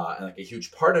and like a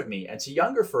huge part of me. And to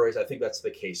younger furries, I think that's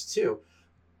the case too.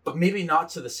 but maybe not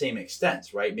to the same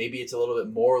extent, right? Maybe it's a little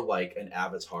bit more like an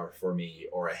avatar for me,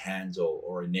 or a handle,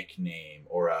 or a nickname,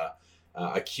 or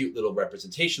a cute little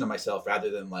representation of myself, rather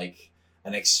than like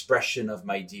an expression of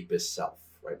my deepest self,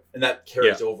 right? And that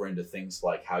carries over into things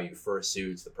like how you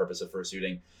fursuit, the purpose of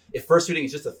fursuiting. If fursuiting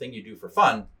is just a thing you do for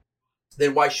fun,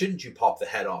 then why shouldn't you pop the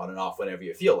head on and off whenever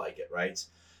you feel like it, right?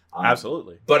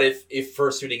 Absolutely. But if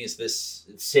fursuiting is this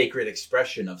sacred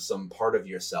expression of some part of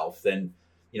yourself, then,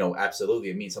 you know, absolutely,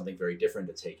 it means something very different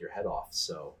to take your head off.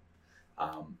 So,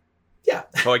 yeah.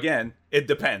 So again, it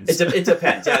depends. It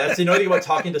depends. Yeah, that's the annoying thing about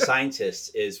talking to scientists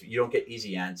is you don't get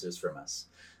easy answers from us.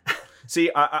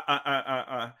 See,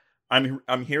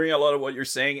 I'm hearing a lot of what you're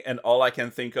saying, and all I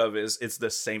can think of is it's the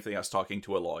same thing as talking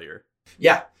to a lawyer.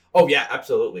 Yeah. Oh, yeah,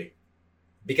 absolutely.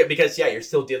 Because yeah, you're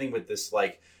still dealing with this,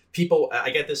 like, people. I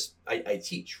get this. I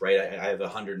teach, right? I have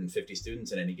 150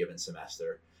 students in any given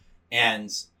semester, and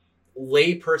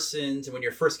laypersons, and when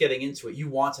you're first getting into it, you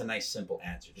want a nice, simple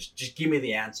answer. Just give me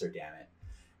the answer, damn it.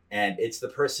 And it's the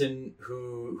person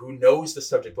who knows the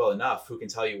subject well enough who can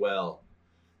tell you, well,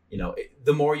 you know,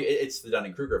 the more it's the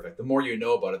Dunning-Kruger effect. The more you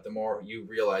know about it, the more you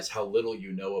realize how little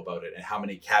you know about it and how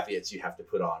many caveats you have to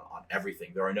put on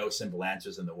everything. There are no simple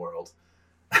answers in the world.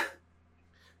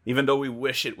 Even though we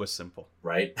wish it was simple.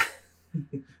 Right?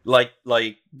 like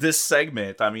this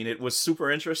segment, I mean, it was super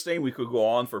interesting. We could go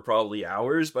on for probably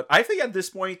hours, but I think at this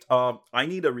point, I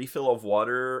need a refill of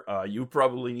water. You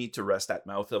probably need to rest that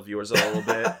mouth of yours a little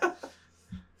bit. All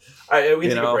right, we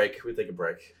take a break. We take a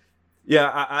break.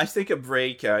 Yeah, I think a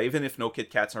break, even if no Kit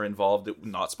Kats are involved,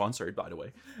 not sponsored, by the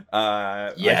way.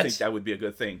 I think that would be a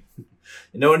good thing.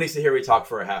 No one needs to hear me talk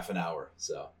for a half an hour,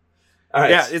 so... All right.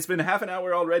 Yeah, it's been half an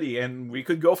hour already, and we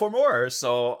could go for more.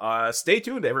 So stay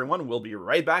tuned, everyone. We'll be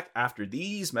right back after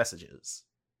these messages.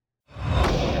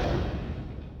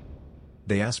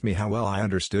 They asked me how well I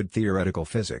understood theoretical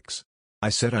physics. I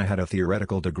said I had a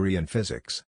theoretical degree in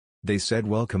physics. They said,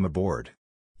 welcome aboard.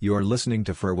 You're listening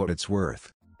to For What It's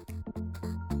Worth.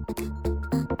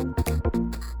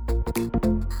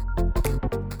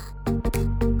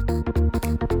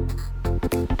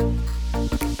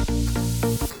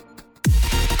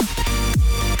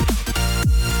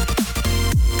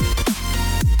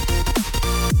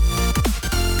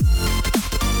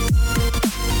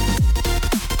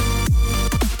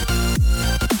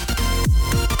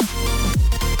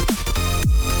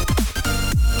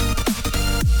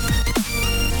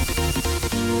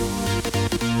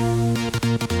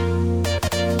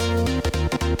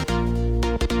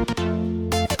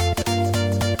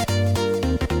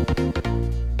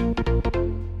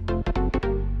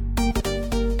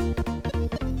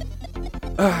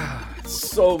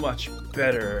 So much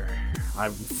better.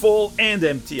 I'm full and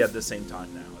empty at the same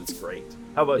time now. It's great.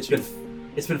 How about you?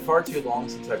 It's been far too long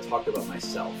since I've talked about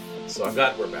myself, so I'm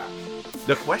glad we're back.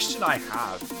 The question I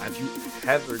have you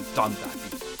ever done that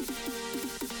before?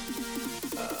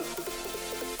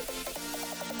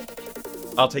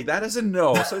 I'll take that as a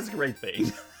no, so it's a great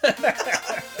thing.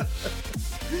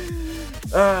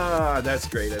 That's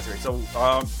great. So,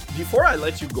 before I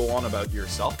let you go on about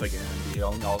yourself again and be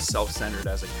all self-centered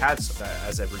as a cat,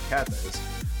 as every cat is,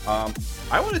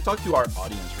 I want to talk to our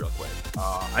audience real quick.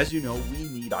 As you know, we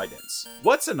need idents.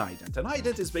 What's an ident? An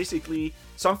ident is basically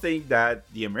something that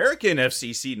the American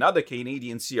FCC, not the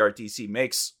Canadian CRTC,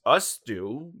 makes us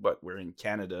do, but we're in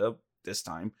Canada this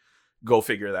time. Go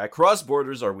figure that. Cross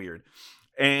borders are weird.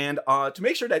 And to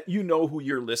make sure that you know who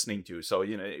you're listening to. So,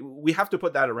 you know, we have to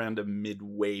put that around the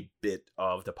midway bit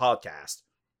of the podcast.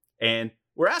 And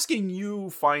we're asking you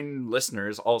fine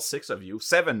listeners, all 6 of you,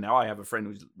 7 now, I have a friend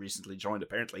who's recently joined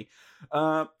apparently,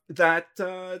 that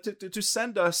to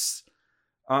send us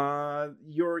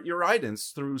your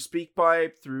idents through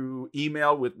SpeakPipe, through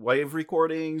email with wave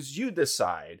recordings. You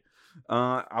decide.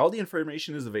 All the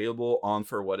information is available on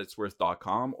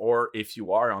forwhatitsworth.com, or if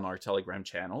you are on our Telegram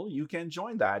channel, you can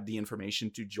join that. The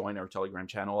information to join our Telegram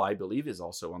channel, I believe, is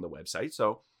also on the website.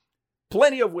 So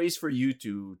plenty of ways for you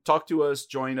to talk to us,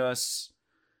 join us,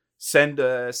 send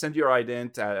your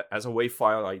ident as a WAV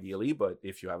file ideally, but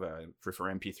if you prefer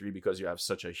MP3 because you have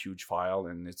such a huge file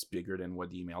and it's bigger than what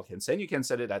the email can send, you can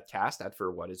send it at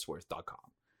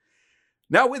cast@forwhatitsworth.com.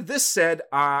 Now, with this said,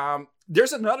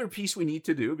 there's another piece we need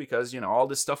to do because, you know, all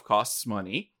this stuff costs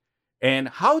money. And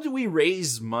how do we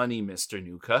raise money, Mr.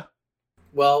 Nuka?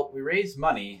 Well, we raise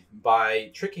money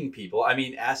by asking people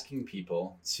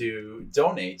to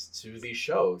donate to the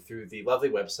show through the lovely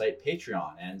website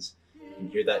Patreon. And you can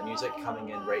hear that music coming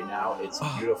in right now. It's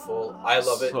beautiful. I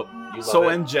love it. You love so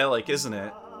it. Angelic, isn't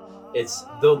it? It's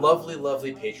the lovely,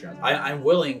 lovely Patreons. I'm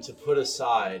willing to put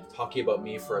aside talking about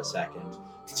me for a second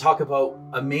to talk about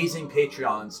amazing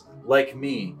Patreons like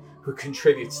me who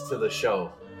contributes to the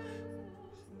show.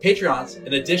 Patreons,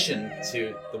 in addition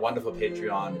to the wonderful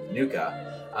Patreon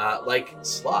Nuka, like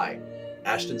Sly,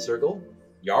 Ashton Sergle,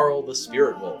 Jarl the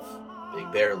Spirit Wolf,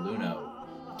 Big Bear Luno,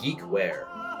 Geekware,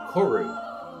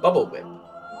 Koru, Bubble Whip,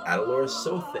 Adalor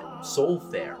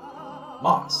Soulfair,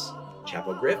 Moss,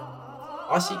 Chapo Grip,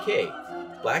 Aussie K,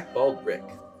 Black Bald Rick,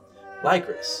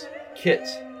 Ligris, Kit,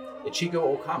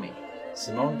 Ichigo Okami,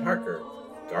 Simone Parker,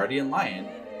 Guardian Lion,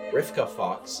 Rivka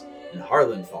Fox, and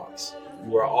Harlan Fox,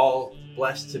 who are all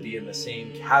blessed to be in the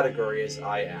same category as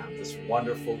I am, this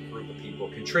wonderful group of people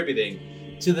contributing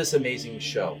to this amazing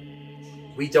show.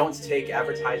 We don't take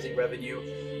advertising revenue.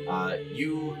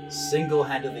 You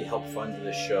single-handedly help fund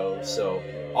this show, so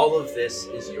all of this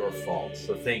is your fault,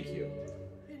 so thank you.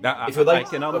 Now, I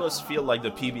can almost feel like the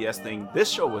PBS thing.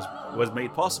 This show was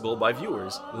made possible by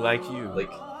viewers like you.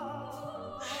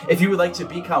 If you would like to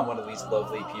become one of these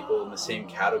lovely people in the same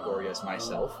category as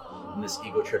myself in this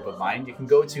ego trip of mine, you can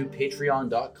go to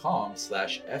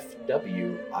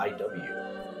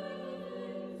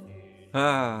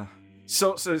patreon.com/FWIW.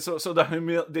 So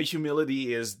the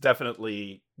humility is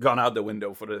definitely gone out the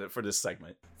window for this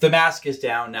segment. The mask is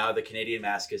down now. The Canadian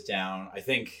mask is down. I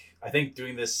think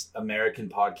doing this American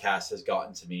podcast has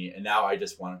gotten to me, and now I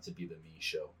just want it to be the me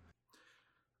show.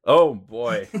 Oh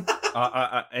boy.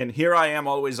 And here I am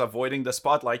always avoiding the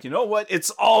spotlight. You know what?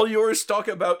 It's all yours. Talk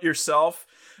about yourself.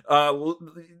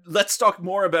 Let's talk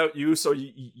more about you so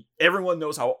everyone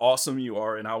knows how awesome you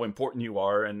are and how important you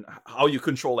are and how you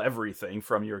control everything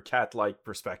from your cat-like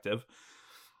perspective.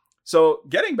 So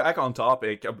getting back on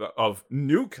topic of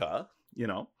Nuka,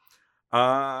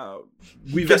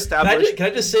 we've established... Can I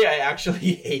just say I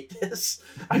actually hate this?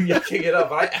 I'm yucking it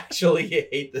up. I actually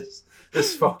hate this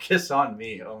focus on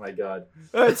me. Oh my god.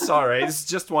 It's all right. It's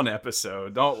just one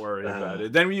episode. Don't worry about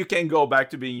it. Then you can go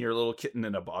back to being your little kitten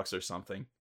in a box or something.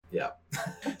 Yeah.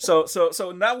 So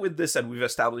now with this said, we've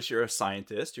established you're a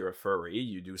scientist, you're a furry,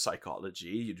 you do psychology,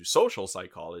 you do social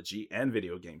psychology and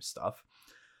video game stuff.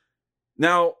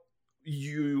 Now,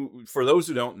 for those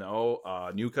who don't know,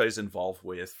 Nuka is involved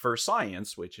with Fur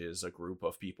Science, which is a group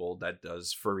of people that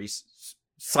does furry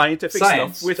scientific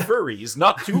stuff with furries.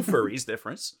 Not two furries,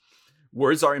 difference.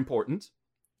 Words are important,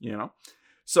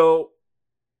 So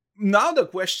now the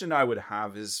question I would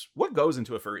have is, what goes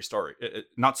into a furry story?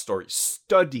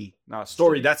 Study. Not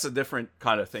story. That's a different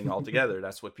kind of thing altogether.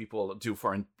 That's what people do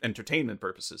for entertainment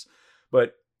purposes.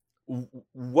 But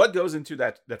what goes into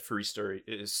that furry story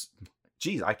is,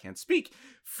 geez, I can't speak.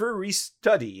 Furry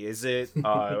study. Is it,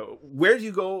 where do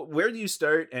you go? Where do you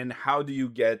start? And how do you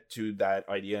get to that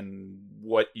idea and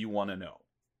what you want to know?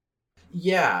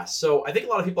 Yeah, so I think a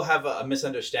lot of people have a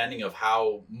misunderstanding of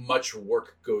how much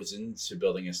work goes into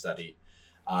building a study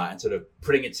and sort of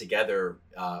putting it together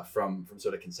from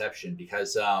sort of conception,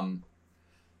 because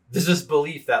there's this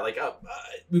belief that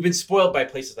we've been spoiled by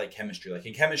places like chemistry. Like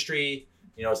in chemistry,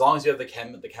 as long as you have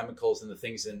the chemicals and the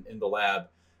things in the lab,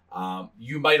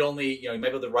 you might only, you might be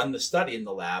able to run the study in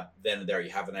the lab. Then and there you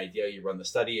have an idea, you run the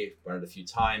study, run it a few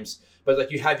times,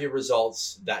 but you have your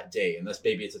results that day. Unless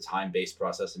maybe it's a time-based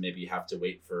process and maybe you have to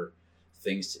wait for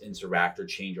things to interact or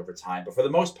change over time. But for the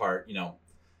most part,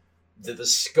 the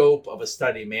scope of a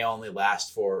study may only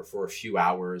last for a few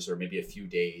hours or maybe a few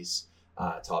days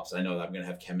tops. I know that I'm going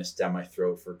to have chemists down my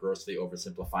throat for grossly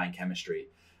oversimplifying chemistry.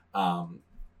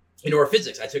 Or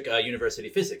physics. I took university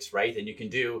physics, right? And you can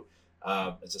do...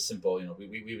 it's a simple,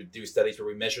 we would do studies where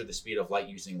we measure the speed of light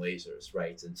using lasers,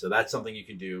 right? And so that's something you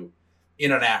can do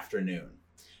in an afternoon.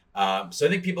 So I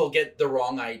think people get the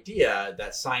wrong idea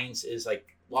that science is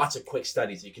like lots of quick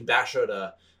studies. You can bash out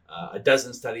a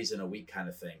dozen studies in a week kind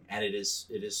of thing. And it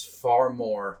is far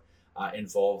more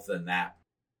involved than that.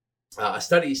 A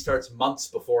study starts months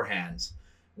beforehand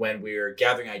when we're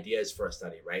gathering ideas for a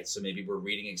study, right? So maybe we're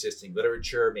reading existing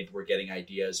literature. Maybe we're getting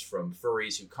ideas from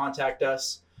furries who contact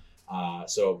us.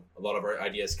 So a lot of our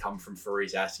ideas come from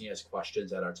furries asking us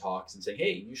questions at our talks and saying,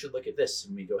 hey, you should look at this.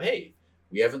 And we go, hey,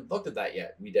 we haven't looked at that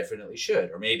yet. We definitely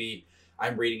should. Or maybe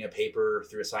I'm reading a paper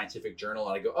through a scientific journal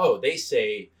and I go, oh, they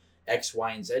say X,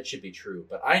 Y, and Z should be true.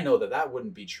 But I know that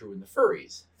wouldn't be true in the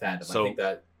furries fandom. I think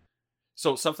that.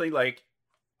 So something like,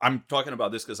 I'm talking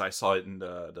about this because I saw it in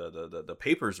the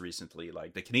papers recently.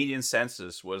 Like the Canadian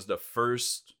census was the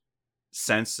first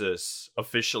census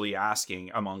officially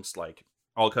asking amongst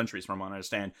all countries, from what I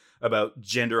understand, about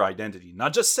gender identity.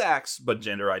 Not just sex, but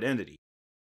gender identity.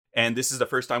 And this is the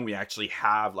first time we actually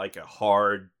have a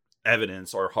hard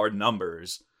evidence or hard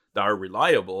numbers that are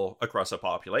reliable across a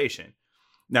population.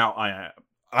 Now,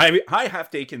 I have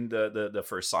taken the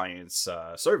first science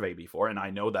survey before, and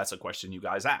I know that's a question you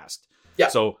guys asked. Yeah.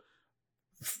 So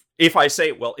if I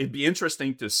say, well, it'd be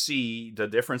interesting to see the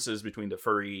differences between the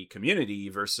furry community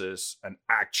versus an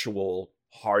actual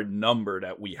hard number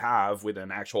that we have with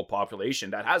an actual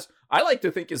population that has, I like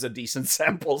to think, is a decent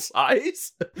sample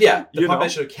size. Yeah, the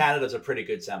population of Canada is a pretty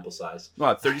good sample size.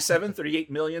 Well, 38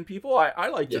 million people. I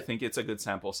like to think it's a good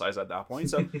sample size at that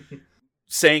point. So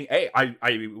saying, hey,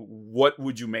 what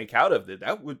would you make out of it?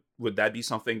 Would that be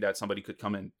something that somebody could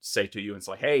come and say to you and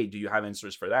say, hey, do you have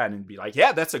answers for that? And be like,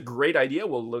 yeah, that's a great idea.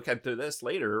 We'll look into this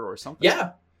later or something.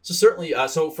 Yeah. So certainly,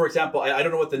 so for example, I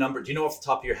don't know what the number, do you know off the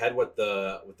top of your head what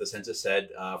the census said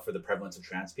for the prevalence of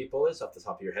trans people is off the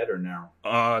top of your head or no?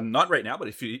 Not right now, but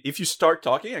if you start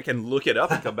talking, I can look it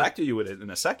up and come back to you with it in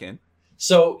a second.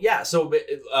 So yeah,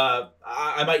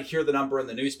 I might hear the number in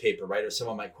the newspaper, right? Or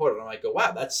someone might quote it and I might go,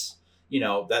 wow, that's,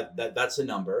 that's a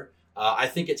number. I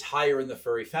think it's higher in the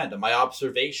furry fandom. My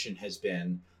observation has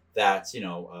been that,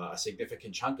 a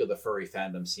significant chunk of the furry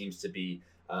fandom seems to be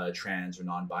trans or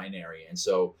non-binary. And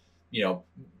so,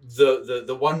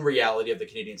 the one reality of the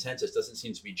Canadian census doesn't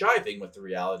seem to be jiving with the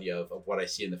reality of what I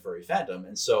see in the furry fandom.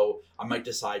 And so I might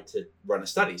decide to run a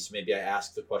study. So maybe I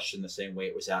ask the question the same way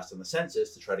it was asked on the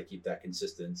census to try to keep that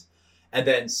consistent and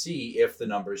then see if the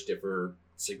numbers differ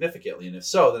significantly. And if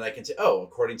so, then I can say, oh,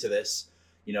 according to this,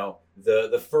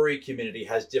 the furry community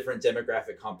has different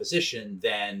demographic composition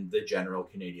than the general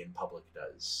Canadian public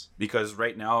does. Because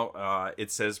right now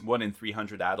it says 1 in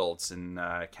 300 adults in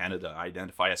Canada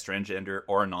identify as transgender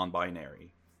or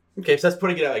non-binary. Okay, so that's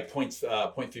putting it at like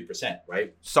 0.3%,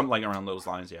 right? Something like around those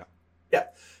lines, yeah. Yeah.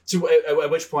 So at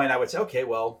which point I would say, okay,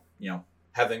 well,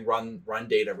 having run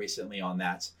data recently on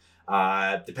that,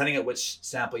 depending on which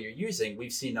sample you're using,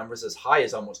 we've seen numbers as high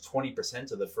as almost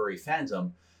 20% of the furry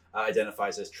fandom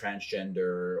identifies as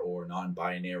transgender or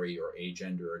non-binary or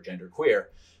agender or genderqueer.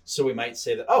 So we might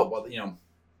say that, oh, well,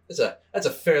 that's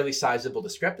a fairly sizable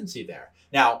discrepancy there.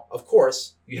 Now, of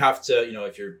course, you have to,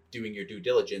 if you're doing your due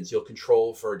diligence, you'll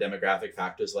control for demographic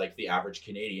factors like the average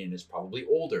Canadian is probably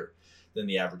older than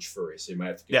the average furry. So you might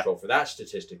have to control for that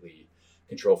statistically,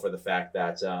 control for the fact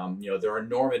that, there are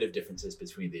normative differences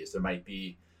between these. There might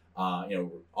be,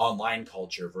 online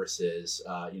culture versus,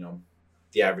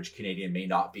 the average Canadian may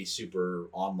not be super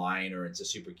online or it's a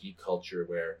super geek culture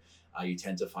where you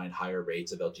tend to find higher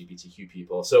rates of LGBTQ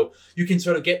people. So you can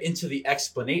sort of get into the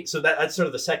explanation. So that's sort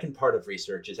of the second part of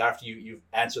research is after you've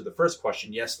answered the first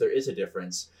question, yes, there is a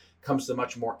difference, comes the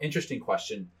much more interesting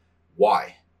question,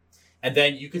 why? And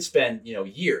then you could spend,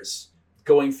 years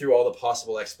going through all the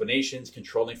possible explanations,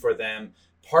 controlling for them.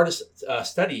 Part of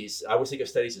studies, I always think of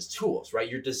studies as tools, right?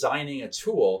 You're designing a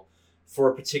tool for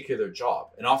a particular job.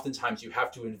 And oftentimes you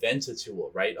have to invent a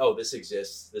tool, right? Oh, this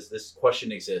exists, this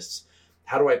question exists.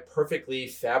 How do I perfectly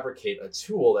fabricate a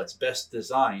tool that's best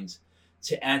designed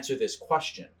to answer this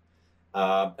question?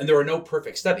 And there are no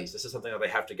perfect studies. This is something that I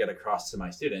have to get across to my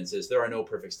students is there are no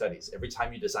perfect studies. Every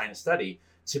time you design a study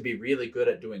to be really good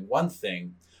at doing one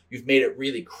thing, you've made it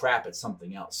really crap at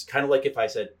something else. Kind of like if I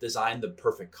said, design the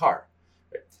perfect car.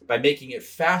 Right? By making it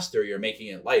faster, you're making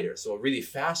it lighter. So a really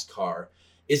fast car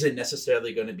isn't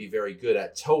necessarily going to be very good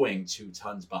at towing 2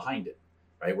 tons behind it,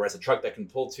 right? Whereas a truck that can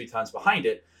pull 2 tons behind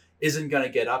it isn't going to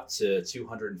get up to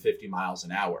 250 miles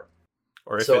an hour.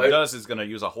 Or if it does, it's going to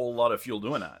use a whole lot of fuel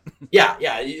doing that. Yeah.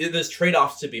 There's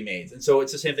trade-offs to be made. And so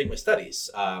it's the same thing with studies.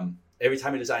 Every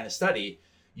time you design a study,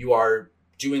 you are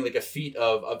doing like a feat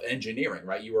of engineering,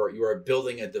 right? You are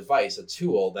building a device, a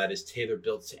tool that is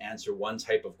tailor-built to answer one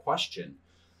type of question,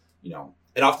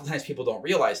 And oftentimes people don't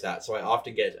realize that. So I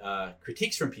often get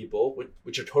critiques from people,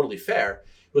 which are totally fair.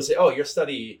 Who'll say, oh, your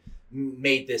study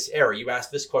made this error. You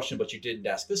asked this question, but you didn't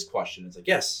ask this question. It's like,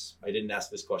 yes, I didn't ask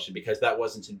this question because that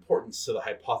wasn't important to the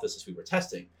hypothesis we were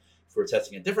testing. If we were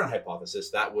testing a different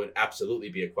hypothesis, that would absolutely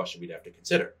be a question we'd have to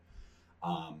consider.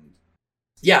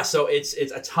 So it's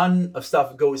a ton of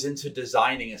stuff goes into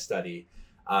designing a study.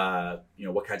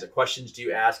 What kinds of questions do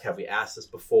you ask? Have we asked this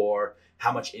before?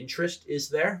 How much interest is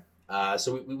there?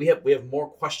 So we have more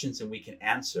questions than we can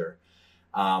answer.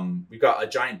 We've got a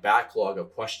giant backlog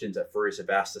of questions that furries have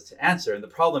asked us to answer. And the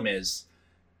problem is,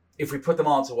 if we put them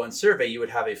all into one survey, you would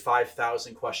have a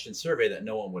 5,000 question survey that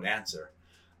no one would answer.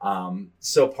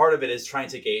 So part of it is trying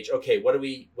to gauge, okay, what do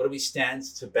we stand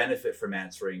to benefit from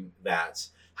answering that?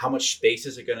 How much space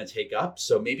is it going to take up?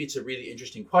 So maybe it's a really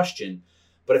interesting question,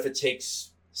 but if it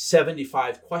takes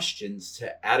 75 questions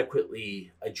to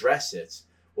adequately address it,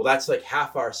 well, that's like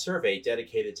half our survey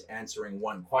dedicated to answering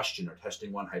one question or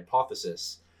testing one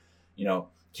hypothesis.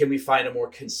 Can we find a more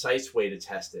concise way to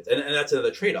test it? And that's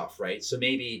another trade-off, right? So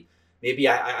maybe maybe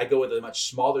I go with a much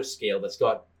smaller scale that's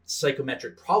got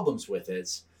psychometric problems with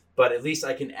it, but at least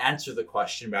I can answer the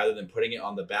question rather than putting it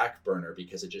on the back burner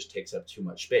because it just takes up too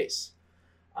much space.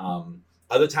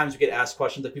 Other times we get asked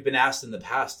questions like we've been asked in the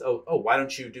past, why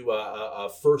don't you do a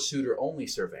fursuiter only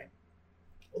survey?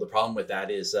 Well, the problem with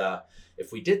that is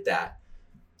if we did that,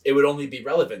 it would only be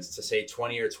relevant to say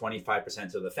 20 or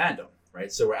 25% of the fandom,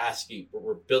 right? So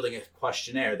we're building a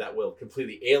questionnaire that will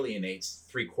completely alienate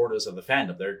 3/4 of the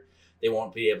fandom. They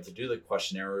won't be able to do the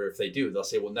questionnaire, or if they do, they'll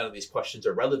say, well, none of these questions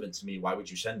are relevant to me. Why would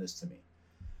you send this to me?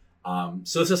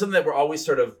 So this is something that we're always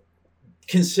sort of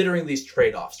considering these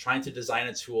trade-offs, trying to design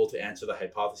a tool to answer the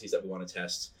hypotheses that we want to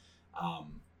test.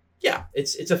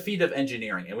 It's a feat of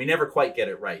engineering, and we never quite get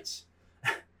it right.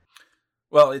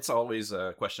 Well, it's always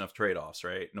a question of trade-offs,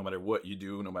 right? No matter what you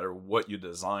do, no matter what you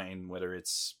design, whether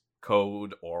it's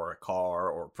code or a car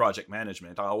or project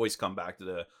management, I always come back to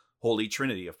the holy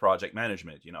trinity of project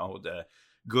management, the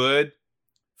good,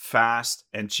 fast,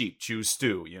 and cheap. Choose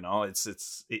two,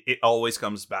 it always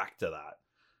comes back to that.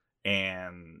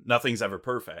 And nothing's ever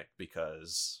perfect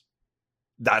because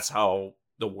that's how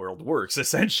the world works,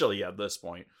 essentially, at this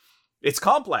point. It's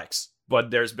complex,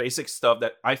 but there's basic stuff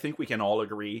that I think we can all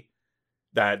agree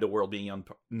that the world being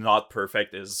not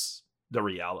perfect is the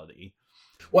reality.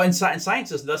 Well, in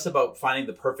science is less about finding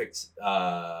the perfect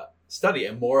study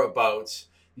and more about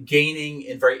gaining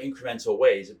in very incremental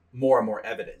ways more and more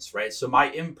evidence, right? So my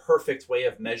imperfect way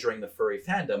of measuring the furry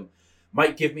fandom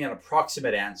might give me an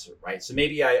approximate answer, right? So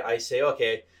maybe I say,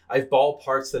 okay, I've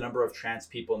ballparked the number of trans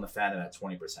people in the fandom at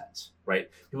 20%, right?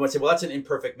 People might say, well, that's an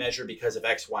imperfect measure because of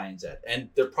X, Y, and Z. And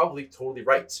they're probably totally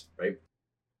right, right?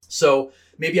 So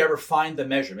maybe I refine the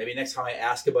measure. Maybe next time I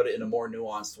ask about it in a more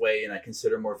nuanced way and I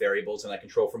consider more variables and I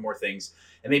control for more things.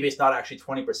 And maybe it's not actually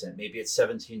 20%. Maybe it's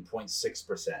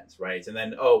 17.6%, right? And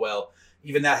then,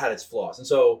 even that had its flaws. And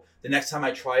so the next time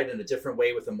I try it in a different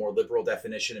way with a more liberal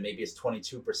definition, and maybe it's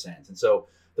 22%. And so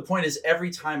the point is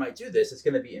every time I do this, it's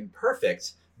going to be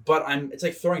imperfect, but it's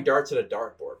like throwing darts at a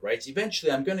dartboard, right? So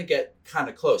eventually I'm going to get kind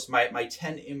of close. My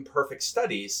 10 imperfect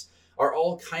studies are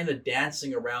all kind of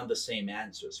dancing around the same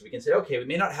answer. So we can say, okay, we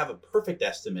may not have a perfect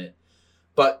estimate,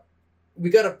 but we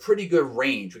got a pretty good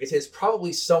range. We can say it's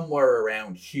probably somewhere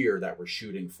around here that we're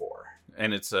shooting for.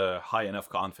 And it's a high enough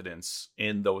confidence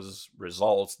in those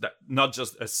results that not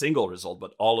just a single result,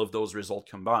 but all of those results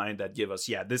combined that give us,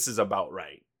 this is about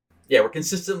right. Yeah, we're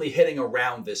consistently hitting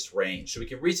around this range. So we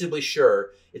can reasonably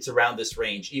sure it's around this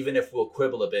range, even if we'll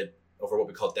quibble a bit over what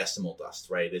we call decimal dust,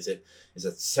 right? Is it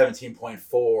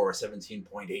 17.4 or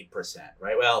 17.8%,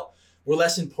 right? Well, we're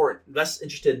less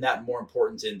interested in that, more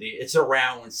important in it's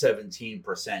around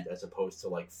 17% as opposed to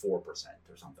like 4%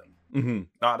 or something. Mm-hmm.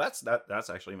 That's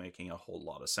actually making a whole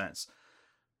lot of sense.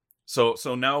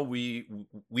 So now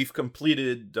we've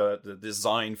completed the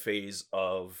design phase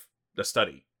of the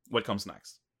study. What comes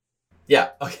next? Yeah.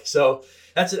 Okay. So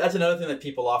that's another thing that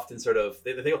people often sort of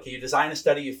they think. Okay, you design a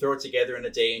study, you throw it together in a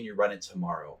day, and you run it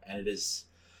tomorrow. And it is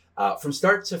from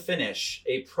start to finish,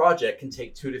 a project can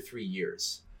take 2 to 3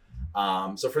 years.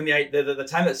 So from the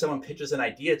time that someone pitches an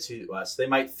idea to us, they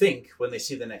might think when they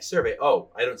see the next survey, oh,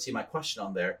 I don't see my question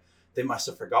on there. They must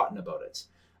have forgotten about it.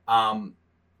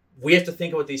 We have to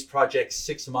think about these projects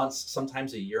 6 months,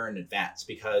 sometimes a year in advance,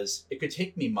 because it could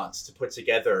take me months to put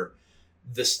together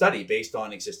the study based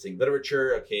on existing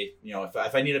literature. Okay,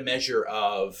 if I need a measure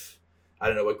of,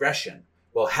 aggression,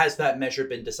 well, has that measure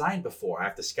been designed before? I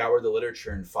have to scour the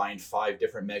literature and find 5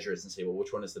 different measures and say, well,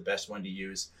 which one is the best one to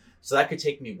use? So that could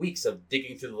take me weeks of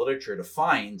digging through the literature to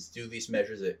find, do these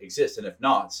measures exist? And if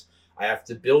not, I have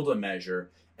to build a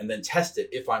measure and then test it.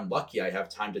 If I'm lucky, I have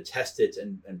time to test it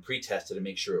and pre-test it and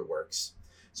make sure it works.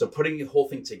 So putting the whole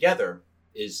thing together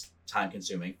is time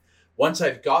consuming. Once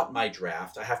I've got my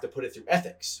draft, I have to put it through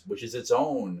ethics, which is its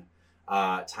own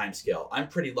time scale. I'm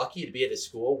pretty lucky to be at a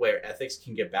school where ethics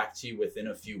can get back to you within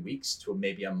a few weeks to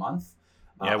maybe a month.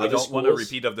 Yeah, we don't want a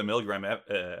repeat of the Milgram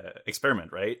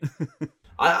experiment, right?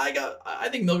 I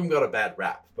think Milgram got a bad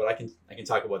rap, but I can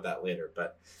talk about that later.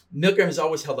 But Milgram is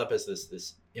always held up as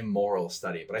this immoral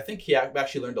study, but I think he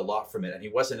actually learned a lot from it, and he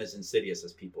wasn't as insidious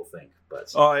as people think.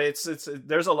 But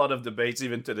there's a lot of debates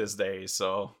even to this day.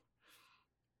 So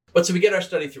we get our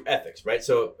study through ethics, right?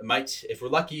 So it might, if we're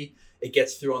lucky, it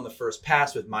gets through on the first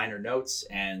pass with minor notes,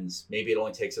 and maybe it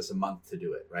only takes us a month to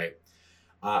do it, right?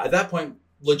 At that point,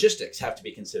 logistics have to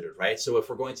be considered, right? So if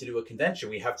we're going to do a convention,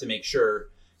 we have to make sure,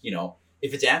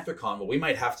 if it's Anthrocon, well, we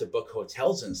might have to book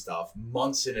hotels and stuff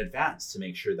months in advance to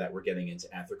make sure that we're getting into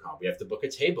Anthrocon. We have to book a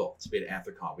table to be at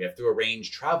Anthrocon. We have to arrange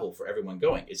travel for everyone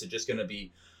going. Is it just going to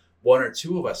be one or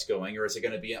two of us going, or is it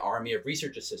going to be an army of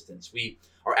research assistants? We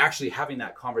are actually having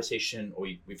that conversation, or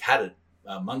we've had it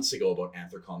months ago about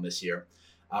Anthrocon this year.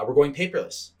 We're going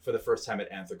paperless for the first time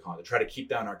at Anthrocon to try to keep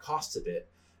down our costs a bit,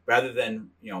 rather than,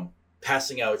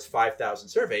 passing out 5,000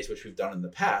 surveys, which we've done in the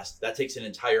past. That takes an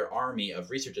entire army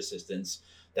of research assistants.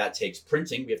 That takes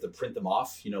printing. We have to print them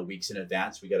off, weeks in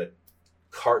advance. We got to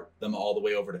cart them all the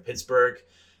way over to Pittsburgh.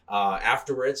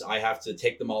 Afterwards, I have to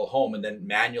take them all home and then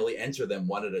manually enter them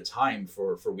one at a time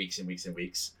for weeks and weeks and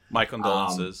weeks. My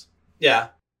condolences. Yeah.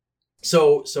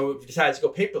 So we decided to go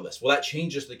paperless. Well, that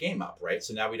changes the game up, right?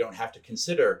 So now we don't have to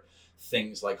consider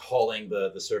things like hauling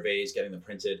the surveys, getting them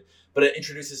printed, but it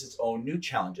introduces its own new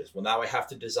challenges. Well, now I have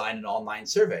to design an online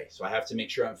survey. So I have to make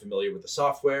sure I'm familiar with the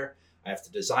software. I have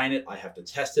to design it. I have to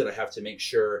test it. I have to make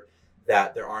sure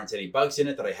that there aren't any bugs in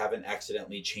it, that I haven't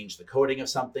accidentally changed the coding of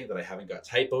something, that I haven't got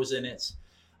typos in it.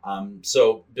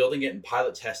 So building it and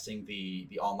pilot testing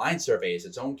the online survey is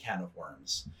its own can of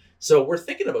worms. So we're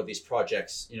thinking about these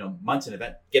projects, months in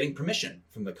advance, getting permission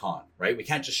from the con, right? We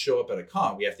can't just show up at a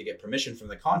con. We have to get permission from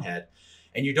the con head.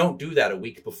 And you don't do that a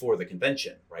week before the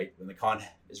convention, right? When the con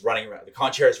is running around, the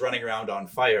con chair is running around on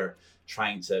fire,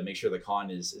 trying to make sure the con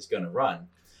is going to run.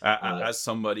 As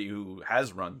somebody who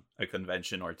has run a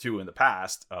convention or two in the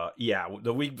past,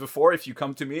 the week before, if you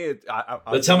come to me,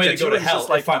 they'll tell me to go to hell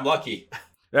if I'm lucky.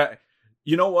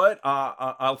 You know what?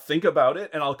 I'll think about it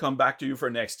and I'll come back to you for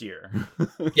next year.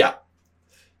 Yeah.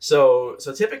 So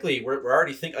typically we're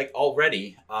already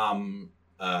already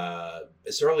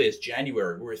as early as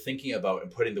January, we were thinking about and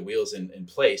putting the wheels in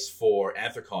place for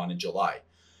Anthrocon in July.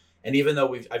 And even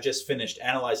though I've just finished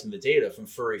analyzing the data from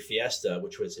Furry Fiesta,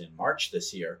 which was in March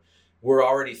this year, we're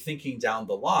already thinking down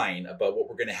the line about what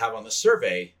we're going to have on the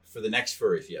survey for the next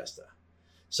Furry Fiesta.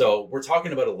 So we're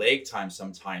talking about a lag time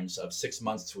sometimes of 6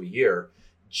 months to a year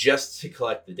just to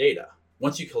collect the data.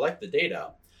 Once you collect the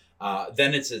data,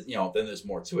 then then there's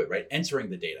more to it, right? Entering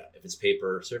the data. If it's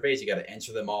paper surveys, you got to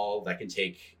enter them all. That can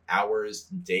take hours,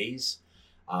 days.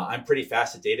 I'm pretty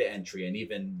fast at data entry, and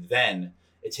even then,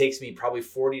 it takes me probably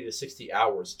 40 to 60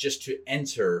 hours just to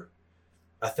enter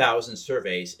 1,000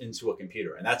 surveys into a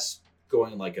computer. And that's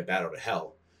going like a bat out of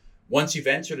hell. Once you've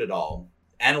entered it all,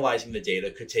 analyzing the data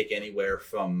could take anywhere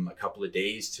from a couple of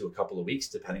days to a couple of weeks,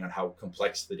 depending on how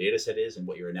complex the data set is and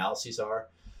what your analyses are.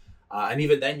 And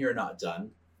even then you're not done,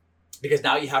 because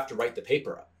now you have to write the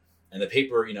paper up. And the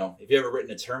paper, if you've ever written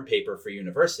a term paper for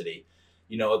university,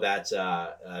 you know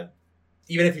that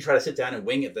even if you try to sit down and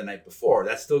wing it the night before,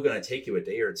 that's still going to take you a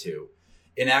day or two.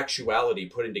 In actuality,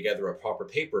 putting together a proper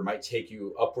paper might take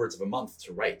you upwards of a month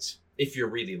to write, if you're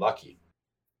really lucky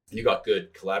and you got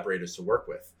good collaborators to work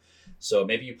with. So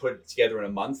maybe you put it together in a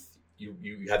month,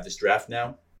 you have this draft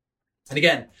now. And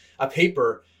again, a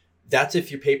paper, that's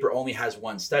if your paper only has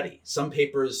one study. Some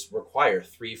papers require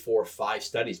 3, 4, 5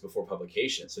 studies before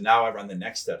publication. So now I run the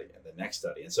next study and the next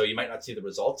study. And so you might not see the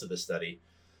results of the study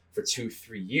for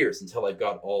 2-3 years until I've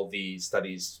got all the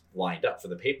studies lined up for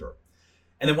the paper.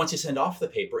 And then once you send off the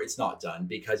paper, it's not done,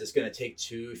 because it's going to take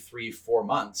 2, 3, 4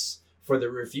 months for the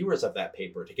reviewers of that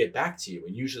paper to get back to you.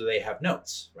 And usually they have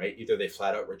notes, right? Either they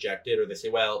flat out reject it, or they say,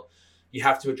 well, you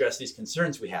have to address these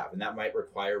concerns we have. And that might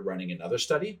require running another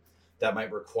study. That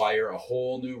might require a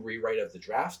whole new rewrite of the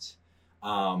draft.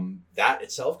 That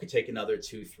itself could take another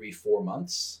 2, 3, 4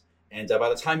 months. And by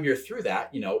the time you're through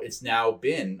that, it's now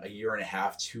been 1.5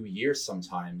 years, 2 years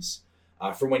sometimes,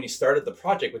 from when you started the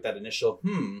project with that initial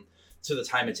to the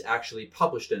time it's actually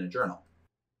published in a journal.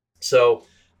 So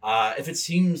if it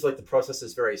seems like the process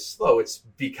is very slow, it's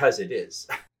because it is.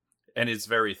 And it's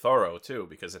very thorough too,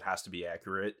 because it has to be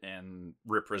accurate and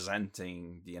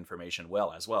representing the information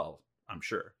well as well, I'm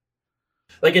sure.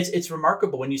 Like it's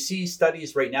remarkable when you see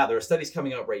studies right now. There are studies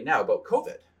coming out right now about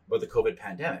COVID, about the COVID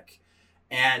pandemic.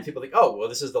 And people think, oh, well,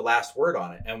 this is the last word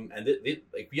on it. And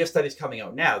we have studies coming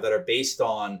out now that are based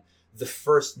on the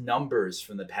first numbers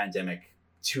from the pandemic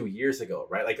 2 years ago,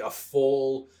 right? Like a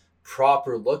full,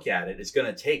 proper look at it is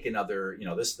going to take another,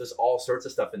 there's all sorts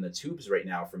of stuff in the tubes right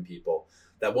now from people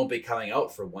that won't be coming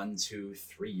out for 1, 2,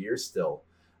 3 years still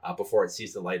before it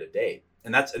sees the light of day.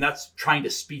 And that's trying to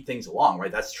speed things along,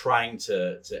 right? That's trying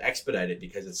to expedite it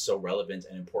because it's so relevant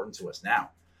and important to us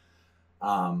now.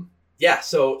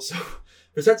 So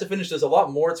from start to finish, there's a lot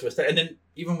more to it. And then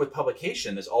even with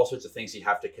publication, there's all sorts of things you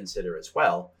have to consider as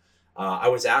well. I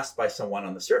was asked by someone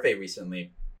on the survey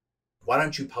recently, why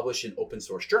don't you publish in open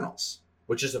source journals?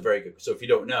 Which is a very good. So if you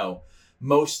don't know,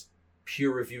 most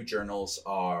peer review journals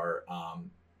are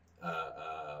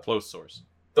closed source.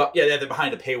 But yeah, they're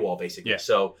behind a paywall basically. Yeah.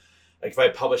 So like if I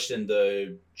published in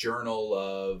the Journal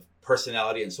of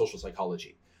Personality and Social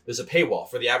Psychology, there's a paywall.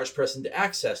 For the average person to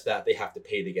access that, they have to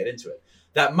pay to get into it.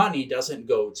 That money doesn't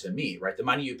go to me, right? The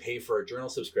money you pay for a journal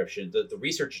subscription, the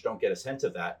researchers don't get a cent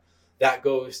of that. That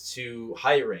goes to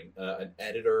hiring an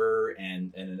editor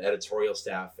and an editorial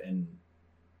staff and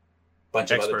a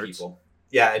bunch of other people.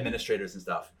 Yeah, administrators and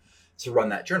stuff to run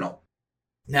that journal.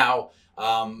 Now,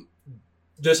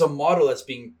 there's a model that's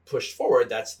being pushed forward.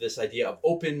 That's this idea of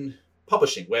open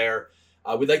publishing, where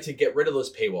we'd like to get rid of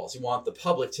those paywalls. We want the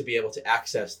public to be able to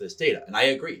access this data. And I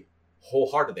agree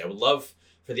wholeheartedly. I would love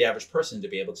for the average person to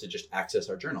be able to just access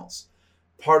our journals.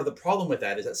 Part of the problem with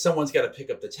that is that someone's got to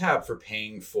pick up the tab for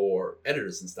paying for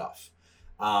editors and stuff.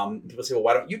 People say, well,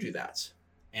 why don't you do that?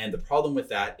 And the problem with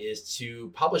that is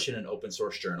to publish in an open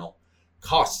source journal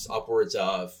costs upwards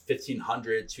of $1,500,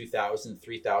 $2,000,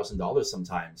 $3,000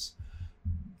 sometimes.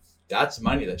 That's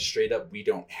money that straight up we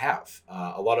don't have.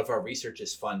 A lot of our research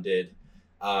is funded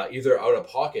either out of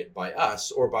pocket by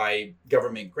us or by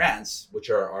government grants, which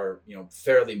are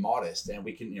fairly modest, and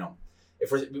we can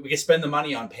if we can spend the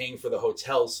money on paying for the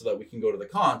hotels so that we can go to the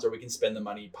cons, or we can spend the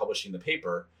money publishing the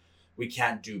paper. We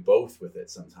can't do both with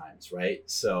it sometimes, right?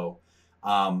 So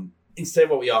instead,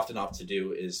 what we often opt to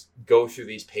do is go through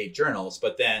these paid journals,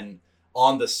 but then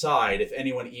on the side, if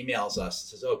anyone emails us and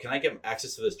says, "Oh, can I get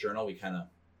access to this journal?" we kind of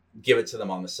give it to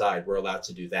them on the side. We're allowed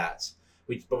to do that.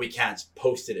 But we can't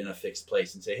post it in a fixed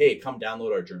place and say, "Hey, come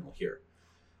download our journal here."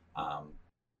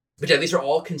 But yeah, these are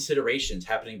all considerations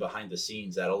happening behind the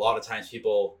scenes that a lot of times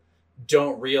people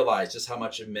don't realize just how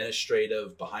much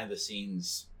administrative behind the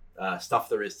scenes stuff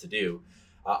there is to do.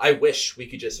 I wish we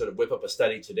could just sort of whip up a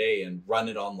study today and run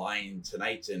it online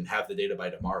tonight and have the data by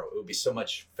tomorrow. It would be so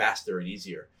much faster and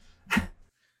easier.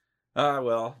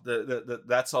 Well,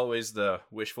 that's always the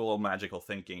wishful magical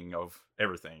thinking of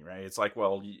everything, right? It's like,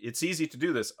 well, it's easy to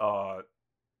do this.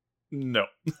 No.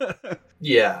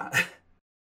 Yeah.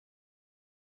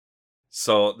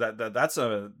 So that's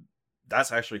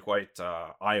actually quite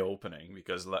eye-opening,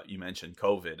 because you mentioned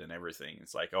COVID and everything.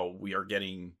 It's like, oh, we are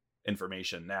getting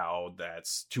information now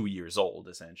that's 2 years old,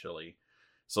 essentially.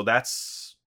 So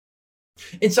that's...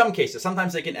 In some cases,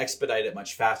 sometimes they can expedite it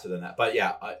much faster than that. But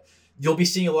yeah, you'll be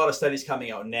seeing a lot of studies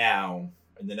coming out now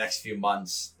in the next few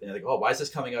months. And you're like, oh, why is this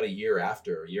coming out a year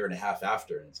and a half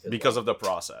after? And it's because of the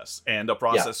process. And the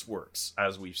process works,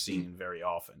 as we've seen very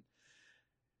often.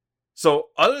 So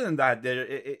other than that,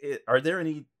 are there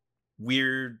any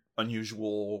weird,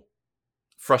 unusual,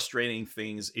 frustrating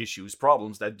things, issues,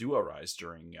 problems that do arise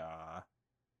during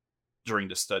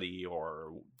the study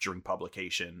or during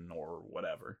publication or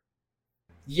whatever?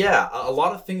 Yeah, a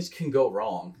lot of things can go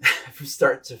wrong from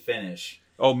start to finish.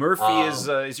 Oh, Murphy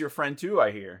is your friend too,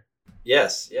 I hear.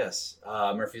 Yes.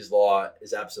 Murphy's Law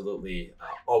is absolutely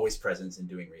always present in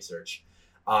doing research.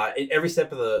 In every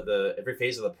step of every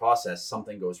phase of the process,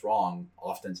 something goes wrong.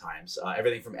 Oftentimes,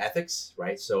 everything from ethics,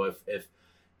 right? So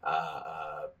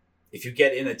if you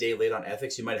get in a day late on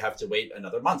ethics, you might have to wait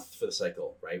another month for the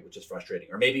cycle, right? Which is frustrating.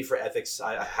 Or maybe for ethics,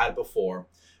 I had before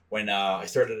when I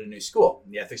started a new school.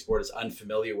 And the ethics board is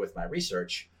unfamiliar with my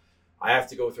research. I have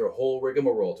to go through a whole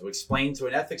rigmarole to explain to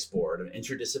an ethics board, an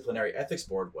interdisciplinary ethics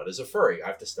board, what is a furry. I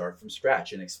have to start from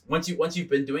scratch. And once you've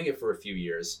been doing it for a few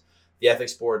years, the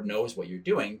ethics board knows what you're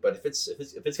doing. But if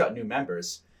it's got new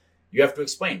members, you have to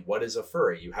explain what is a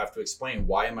furry. You have to explain,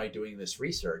 why am I doing this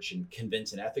research, and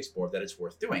convince an ethics board that it's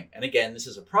worth doing. And again, this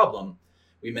is a problem.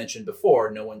 We mentioned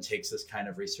before, no one takes this kind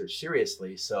of research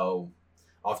seriously. So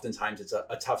oftentimes it's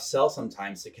a tough sell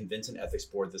sometimes to convince an ethics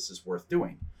board this is worth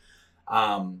doing.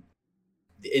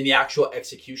 In the actual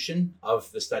execution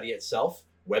of the study itself,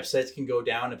 websites can go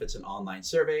down if it's an online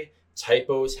survey,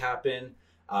 typos happen.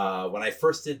 When I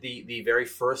first did the very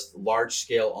first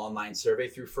large-scale online survey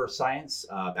through First Science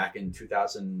back in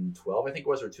 2012, I think it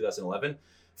was, or 2011,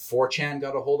 4chan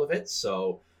got a hold of it.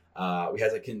 So we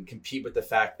had to compete with the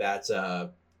fact that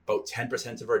about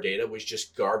 10% of our data was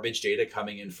just garbage data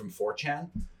coming in from 4chan.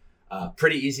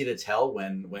 Pretty easy to tell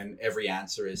when every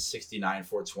answer is 69,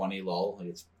 420, lol.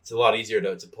 It's a lot easier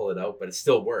to pull it out, but it's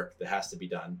still work that has to be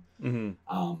done.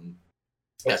 Mm-hmm.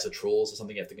 So trolls is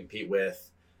something you have to compete with.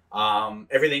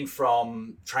 Everything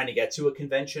from trying to get to a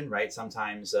convention, right?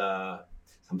 Sometimes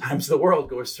the world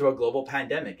goes through a global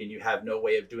pandemic and you have no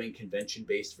way of doing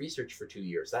convention-based research for 2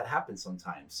 years. That happens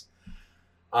sometimes.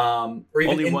 Or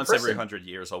even only once person. every 100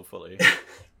 years, hopefully.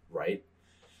 Right.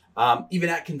 Even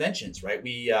at conventions, right?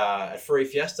 We at Furry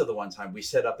Fiesta the one time we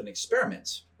set up an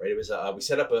experiment, right? It was we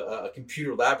set up a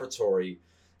computer laboratory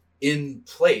in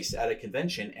place at a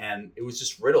convention, and it was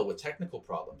just riddled with technical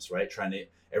problems, right? Trying to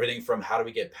everything from how do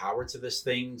we get power to this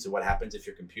thing to what happens if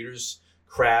your computers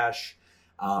crash.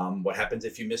 What happens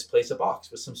if you misplace a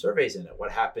box with some surveys in it?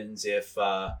 What happens if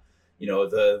the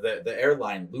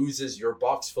airline loses your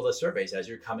box full of surveys as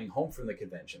you're coming home from the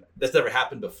convention? That's never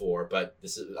happened before, but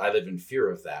I live in fear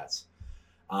of that.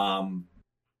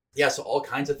 So all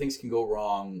kinds of things can go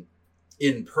wrong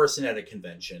in person at a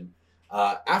convention.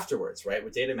 Afterwards, right,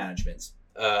 with data management.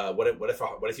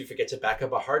 What if you forget to back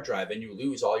up a hard drive and you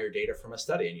lose all your data from a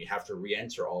study and you have to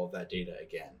re-enter all of that data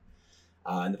again?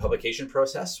 In the publication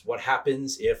process, what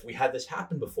happens if we had this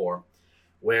happen before,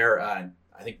 where I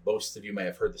think most of you may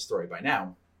have heard the story by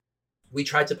now. We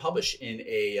tried to publish in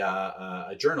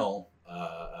a journal,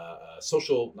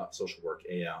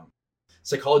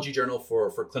 psychology journal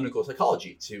for clinical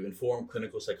psychology, to inform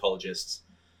clinical psychologists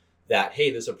that,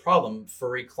 hey, there's a problem.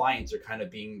 Furry clients are kind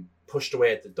of being pushed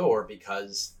away at the door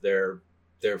because their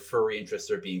furry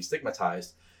interests are being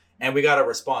stigmatized. And we got a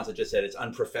response that just said it's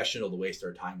unprofessional to waste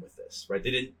our time with this, right?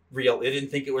 They didn't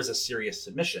think it was a serious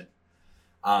submission.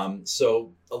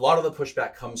 So a lot of the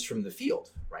pushback comes from the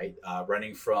field, right?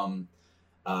 Running from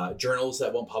journals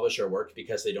that won't publish our work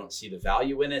because they don't see the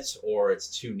value in it or it's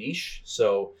too niche.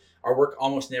 So our work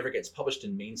almost never gets published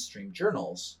in mainstream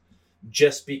journals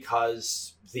just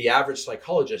because the average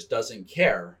psychologist doesn't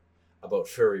care about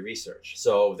furry research.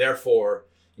 So therefore,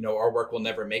 our work will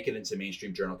never make it into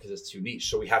mainstream journal because it's too niche.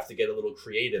 So we have to get a little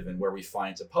creative in where we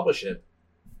find to publish it,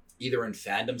 either in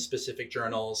fandom specific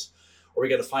journals, or we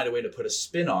got to find a way to put a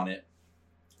spin on it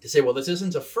to say, well, this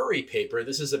isn't a furry paper.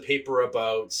 This is a paper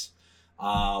about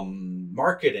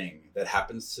marketing that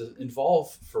happens to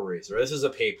involve furries, or this is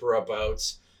a paper about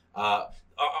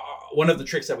one of the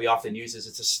tricks that we often use is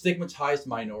it's a stigmatized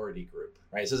minority group,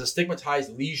 right? So it's a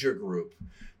stigmatized leisure group,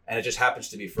 and it just happens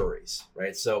to be furries,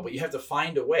 right? So, but you have to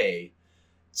find a way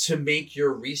to make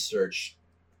your research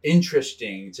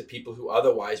interesting to people who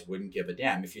otherwise wouldn't give a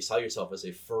damn. If you sell yourself as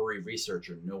a furry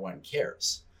researcher, no one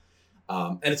cares.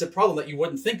 And it's a problem that you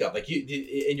wouldn't think of. Like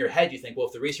in your head, you think, well,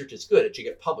 if the research is good, it should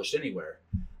get published anywhere.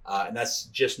 And that's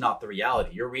just not the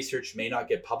reality. Your research may not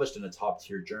get published in a top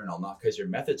tier journal, not because your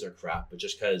methods are crap, but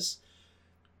just because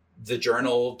the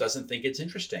journal doesn't think it's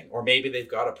interesting, or maybe they've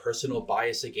got a personal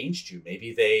bias against you.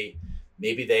 Maybe they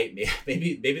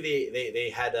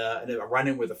had a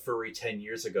run-in with a furry 10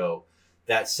 years ago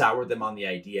that soured them on the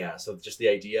idea. So just the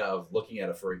idea of looking at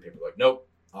a furry paper, like, nope,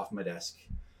 off my desk.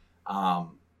 And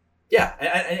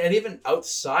even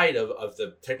outside of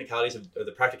the technicalities or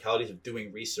the practicalities of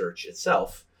doing research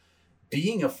itself,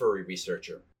 being a furry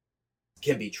researcher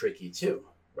can be tricky too,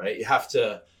 right? You have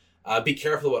to be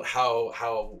careful about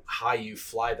how high you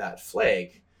fly that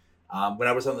flag. When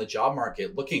I was on the job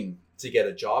market looking to get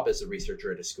a job as a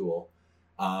researcher at a school,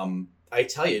 I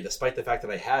tell you, despite the fact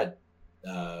that I had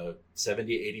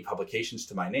 70, 80 publications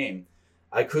to my name,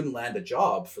 I couldn't land a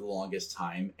job for the longest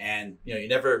time. And,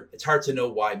 it's hard to know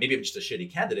why. Maybe I'm just a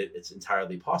shitty candidate. It's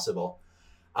entirely possible.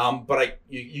 But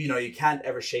you can't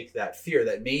ever shake that fear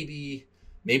that maybe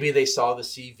they saw the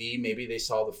CV, maybe they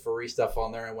saw the furry stuff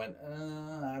on there and went,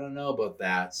 I don't know about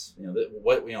that.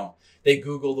 They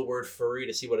Google the word furry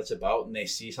to see what it's about, and they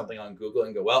see something on Google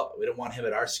and go, well, we don't want him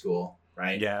at our school,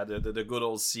 right? Yeah, the good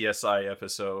old CSI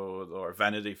episode or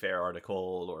Vanity Fair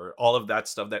article or all of that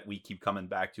stuff that we keep coming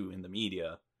back to in the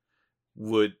media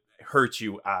would hurt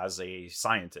you as a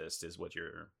scientist, is what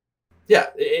you're... Yeah,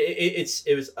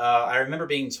 it was. I remember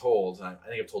being told, and I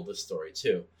think I've told this story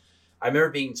too. I remember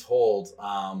being told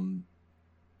by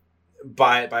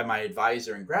my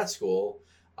advisor in grad school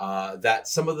that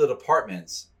some of the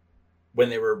departments, when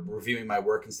they were reviewing my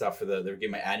work and stuff they were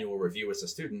giving my annual review as a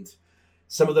student,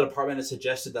 some of the department had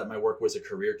suggested that my work was a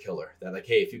career killer. That like,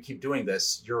 hey, if you keep doing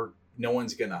this, no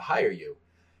one's gonna hire you.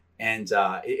 And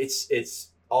it's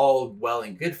all well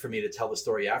and good for me to tell the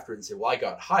story after and say, well, I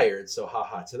got hired, so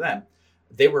haha to them.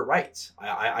 They were right.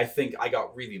 I think I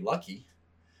got really lucky.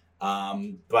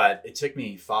 But it took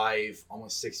me 5,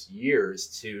 almost 6 years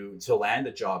to land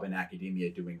a job in academia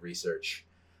doing research.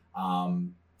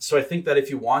 So I think that if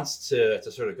you want to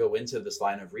sort of go into this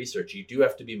line of research, you do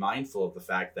have to be mindful of the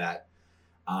fact that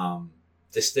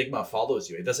the stigma follows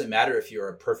you. It doesn't matter if you're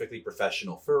a perfectly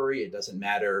professional furry. It doesn't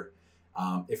matter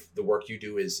if the work you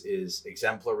do is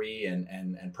exemplary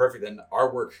and perfect. And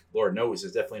our work, Lord knows,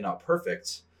 is definitely not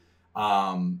perfect.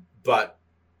 But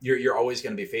you're always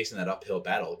going to be facing that uphill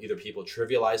battle. Either people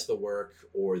trivialize the work,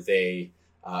 or they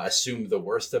assume the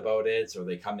worst about it, or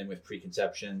they come in with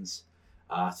preconceptions.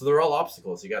 So they're all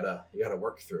obstacles you gotta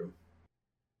work through.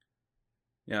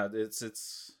 Yeah,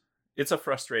 it's a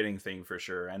frustrating thing for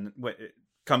sure. And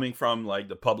coming from like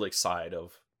the public side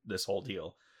of this whole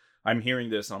deal, I'm hearing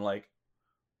this and I'm like,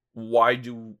 why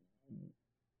do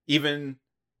even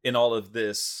in all of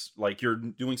this, like you're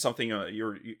doing something,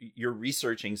 you're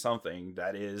researching something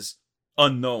that is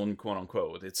unknown, quote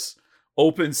unquote. It's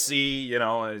open sea, you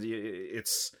know,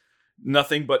 it's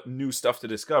nothing but new stuff to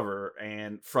discover.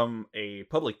 And from a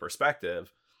public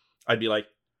perspective, I'd be like,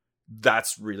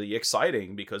 that's really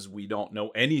exciting because we don't know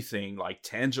anything like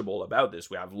tangible about this.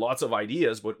 We have lots of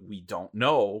ideas, but we don't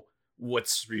know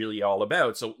what's really all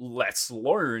about. So let's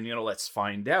learn, you know, let's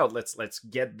find out, let's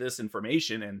get this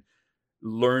information and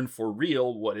learn for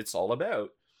real what it's all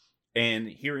about. And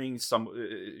hearing some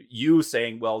you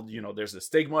saying, well, you know, there's a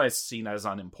stigma, it's seen as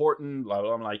unimportant, blah,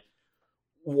 blah, I'm like,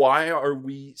 why are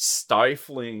we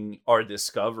stifling our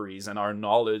discoveries and our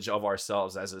knowledge of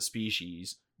ourselves as a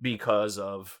species because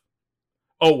of,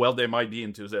 oh, well, they might be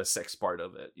into the sex part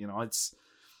of it? You know,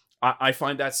 I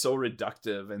find that so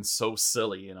reductive and so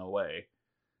silly in a way.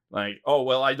 Like, oh,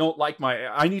 well,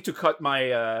 I need to cut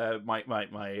my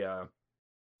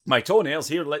my toenails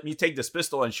here. Let me take this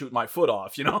pistol and shoot my foot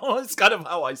off. You know, it's kind of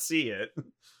how I see it.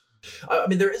 I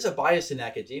mean, there is a bias in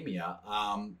academia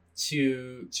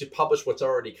to publish what's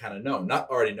already kind of known, not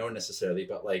already known necessarily,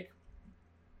 but like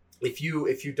if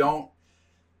you don't,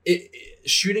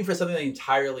 shooting for something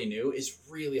entirely new is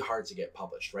really hard to get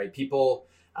published, right? People,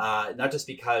 not just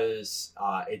because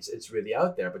it's really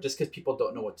out there, but just because people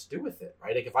don't know what to do with it,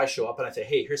 right? Like if I show up and I say,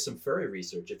 hey, here's some furry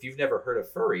research. If you've never heard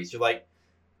of furries, you're like,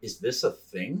 is this a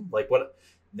thing? Like what?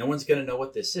 No one's going to know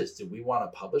what this is. Do we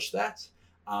want to publish that?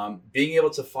 Being able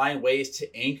to find ways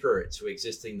to anchor it to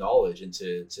existing knowledge and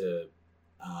to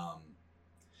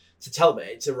tell them,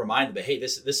 to remind them, hey,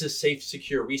 this is safe,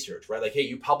 secure research, right? Like, hey,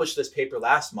 you published this paper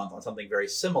last month on something very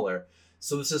similar,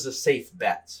 so this is a safe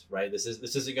bet, right? This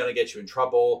isn't going to get you in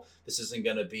trouble. This isn't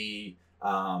going to be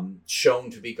shown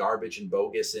to be garbage and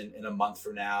bogus in a month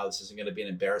from now. This isn't going to be an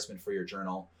embarrassment for your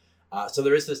journal. So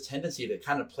there is this tendency to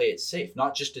kind of play it safe,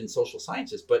 not just in social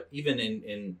sciences, but even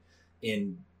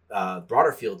in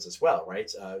broader fields as well, right?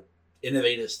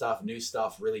 Innovative stuff, new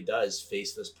stuff really does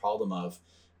face this problem of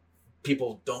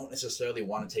people don't necessarily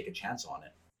want to take a chance on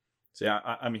it. So yeah,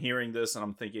 I'm hearing this and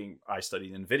I'm thinking, I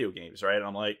studied in video games, right? And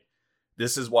I'm like,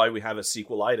 this is why we have a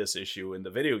sequelitis issue in the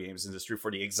video games industry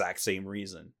for the exact same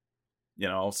reason, you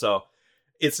know? So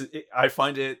I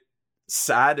find it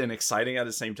sad and exciting at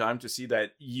the same time to see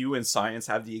that you in science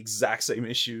have the exact same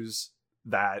issues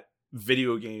that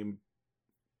video game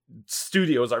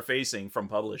studios are facing from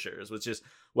publishers, which is,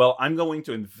 well, I'm going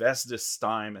to invest this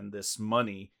time and this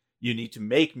money. You need to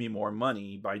make me more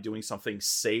money by doing something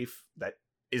safe that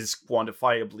is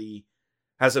quantifiably,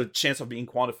 has a chance of being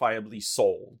quantifiably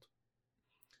sold.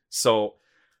 So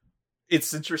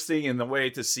it's interesting in the way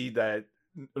to see that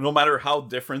no matter how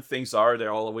different things are, they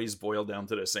always boil down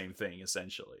to the same thing,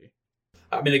 essentially.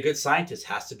 I mean, a good scientist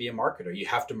has to be a marketer. You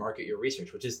have to market your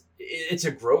research, which is, it's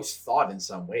a gross thought in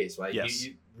some ways, right? Yes.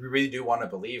 You really do want to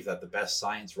believe that the best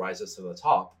science rises to the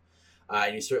top.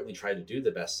 And you certainly try to do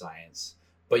the best science,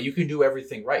 but you can do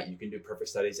everything right. You can do perfect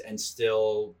studies and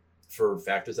still, for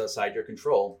factors outside your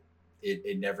control,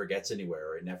 it never gets anywhere,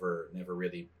 or it never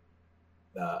really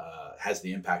has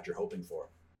the impact you're hoping for.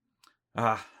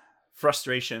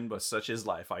 Frustration, but such is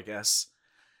life, I guess.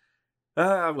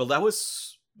 Well, that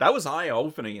was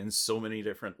eye-opening in so many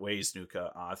different ways,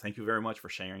 Nuka. Thank you very much for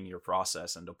sharing your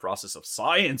process and the process of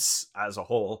science as a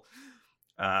whole.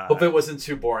 Hope it wasn't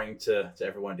too boring to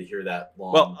everyone to hear that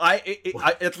long. Well, I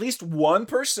at least one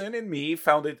person in me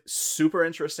found it super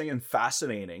interesting and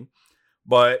fascinating.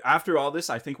 But after all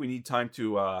this, I think we need time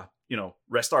to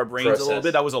rest our brains a little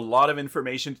bit. That was a lot of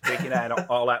information to take in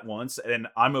all at once. And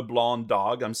I'm a blonde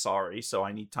dog. I'm sorry. So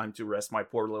I need time to rest my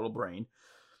poor little brain.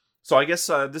 So I guess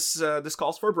this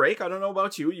calls for a break. I don't know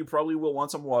about you. You probably will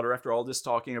want some water after all this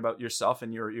talking about yourself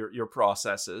and your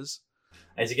processes.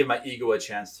 I need to give my ego a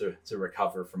chance to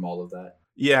recover from all of that.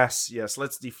 Yes.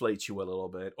 Let's deflate you a little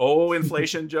bit. Oh,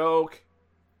 inflation joke.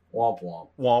 Womp womp.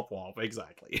 Womp womp,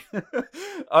 exactly.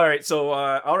 All right, so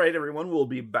all right, everyone, we'll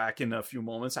be back in a few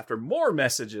moments after more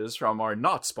messages from our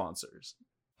not sponsors.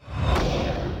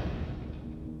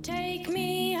 Take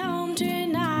me home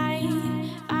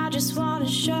tonight. I just want to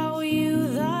show you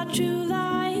the true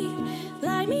light.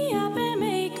 Light me up and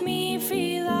make me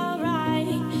feel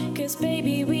alright. 'Cause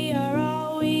baby, we are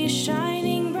always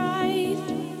shining bright.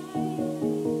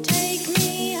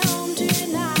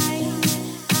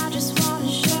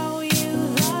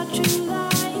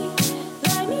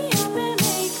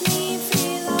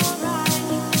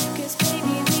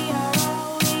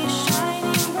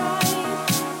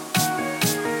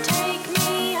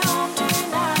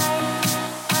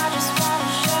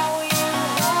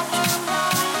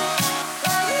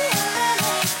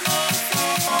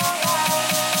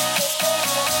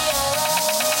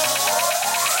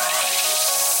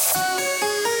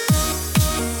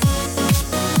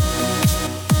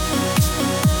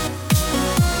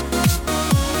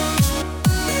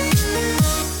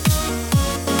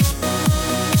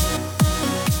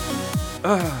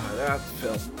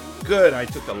 good. I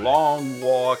took a long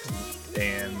walk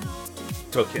and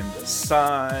took in the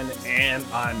sun, and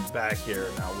I'm back here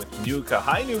now with Nuka.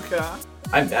 Hi, Nuka.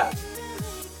 I'm back.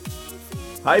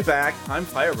 Hi, back. I'm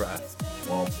Fire Breath.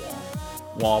 Womp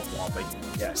womp. Womp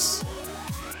womp. Yes.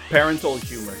 Parental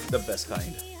humor, the best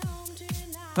kind.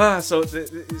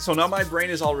 So now my brain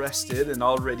is all rested and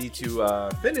all ready to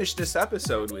finish this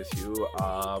episode with you.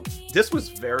 This was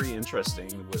very interesting.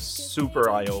 It was super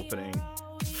eye-opening,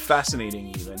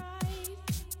 fascinating even.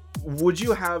 Would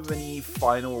you have any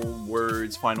final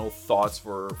words, final thoughts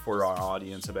for our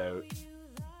audience about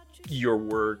your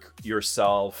work,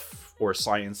 yourself, or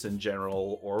science in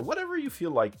general, or whatever you feel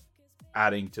like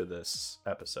adding to this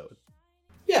episode?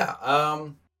 Yeah,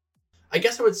 I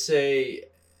guess I would say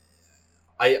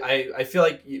I feel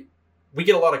like we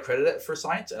get a lot of credit for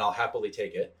science, and I'll happily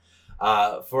take it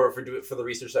for the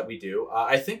research that we do.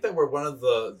 I think that we're one of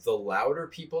the louder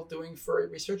people doing furry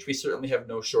research. We certainly have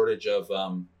no shortage of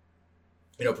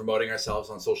promoting ourselves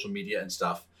on social media and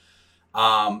stuff.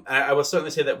 And I will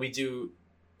certainly say that we do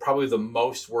probably the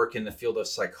most work in the field of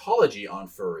psychology on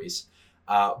furries.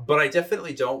 But I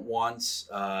definitely don't want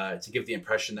to give the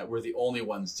impression that we're the only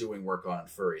ones doing work on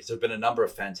furries. There have been a number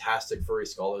of fantastic furry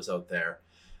scholars out there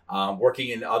working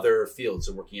in other fields,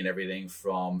 so working in everything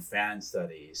from fan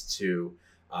studies to,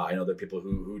 I know there are people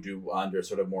who do under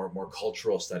sort of more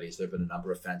cultural studies. There have been a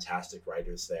number of fantastic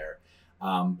writers there.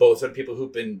 Both sort of people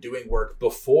who've been doing work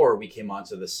before we came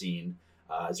onto the scene.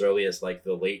 As early as like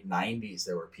the late 90s,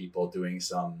 there were people doing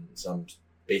some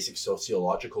basic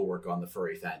sociological work on the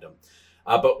furry fandom.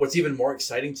 But what's even more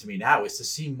exciting to me now is to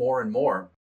see more and more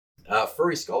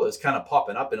furry scholars kind of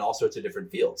popping up in all sorts of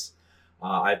different fields.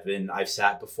 I've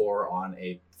sat before on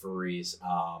a furries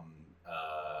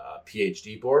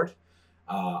PhD board.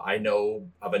 I know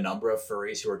of a number of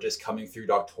furries who are just coming through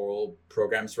doctoral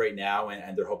programs right now,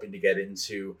 and they're hoping to get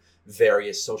into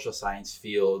various social science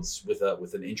fields with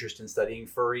an interest in studying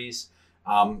furries.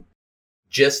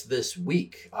 Just this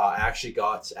week, I actually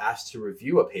got asked to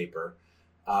review a paper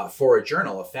for a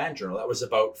journal, a fan journal that was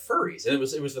about furries, and it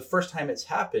was the first time it's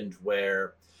happened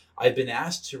where I've been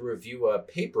asked to review a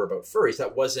paper about furries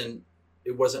that wasn't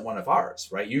one of ours,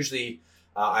 right? Usually,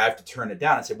 I have to turn it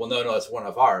down and say, well, no, it's one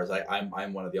of ours.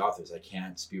 I'm one of the authors. I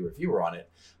can't be a reviewer on it.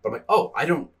 But I'm like, oh, I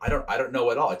don't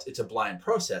know at all. It's a blind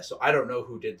process, so I don't know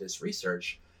who did this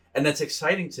research, and that's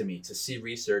exciting to me to see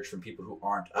research from people who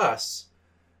aren't us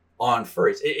on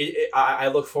furries. I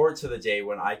look forward to the day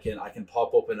when I can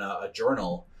pop open a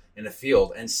journal in a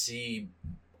field and see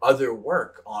other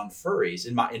work on furries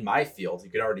in my field.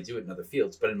 You can already do it in other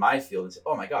fields, but in my field, and say,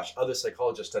 oh my gosh, other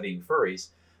psychologists studying furries.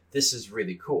 This is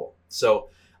really cool. So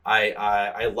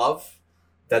I love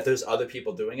that there's other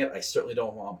people doing it. I certainly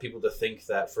don't want people to think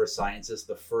that fur science is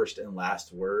the first and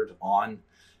last word on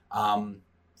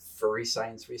furry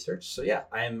science research. So yeah,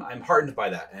 I'm heartened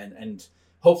by that, and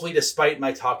hopefully, despite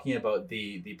my talking about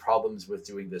the problems with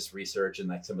doing this research and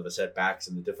like some of the setbacks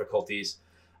and the difficulties,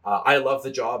 I love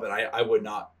the job, and I would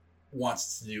not want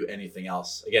to do anything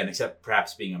else again, except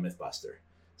perhaps being a Mythbuster.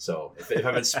 So if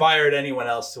I've inspired anyone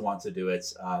else to want to do it,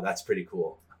 that's pretty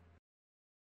cool.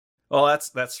 Well,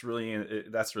 that's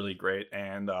really great,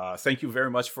 and thank you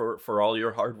very much for all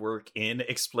your hard work in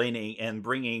explaining and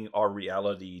bringing our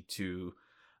reality to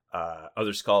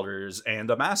other scholars and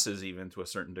the masses, even to a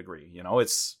certain degree. You know,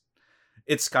 it's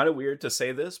kind of weird to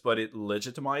say this, but it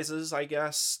legitimizes, I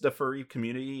guess, the furry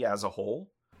community as a whole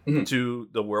to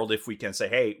the world. If we can say,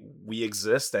 hey, we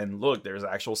exist, and look, there's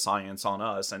actual science on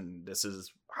us, and this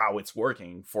is how it's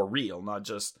working for real, not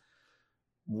just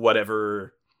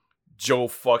whatever Joe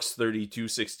Fox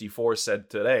 3264 said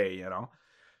today, you know.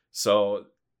 So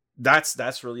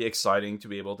that's really exciting to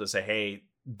be able to say, hey,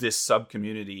 this sub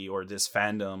community or this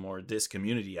fandom or this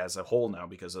community as a whole now,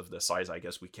 because of the size, I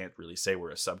guess we can't really say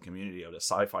we're a sub community of the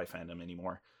sci-fi fandom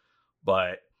anymore,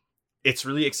 but it's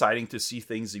really exciting to see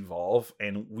things evolve,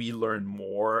 and we learn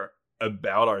more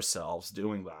about ourselves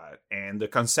doing that, and the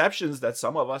conceptions that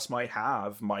some of us might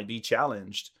have might be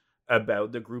challenged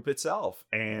about the group itself.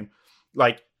 And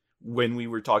like when we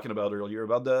were talking about earlier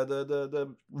about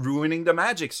the ruining the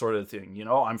magic sort of thing, you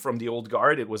know, I'm from the old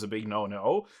guard. It was a big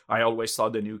no. I always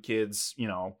thought the new kids, you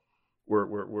know, were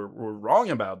wrong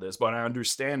about this, but I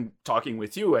understand talking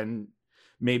with you, and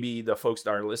maybe the folks that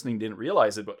are listening didn't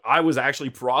realize it, but I was actually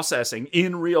processing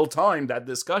in real time that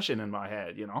discussion in my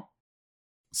head, you know.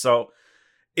 So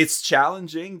it's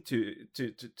challenging to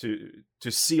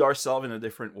see ourselves in a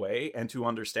different way and to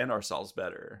understand ourselves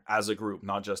better as a group,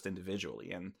 not just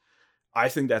individually. And I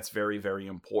think that's very, very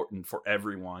important for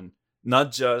everyone,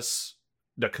 not just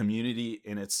the community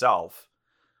in itself,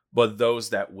 but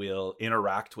those that will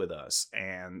interact with us,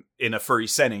 and in a furry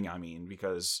setting, I mean,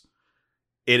 because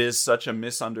it is such a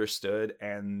misunderstood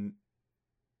and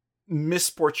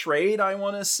misportrayed, I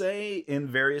want to say, in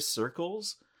various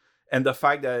circles. And the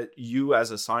fact that you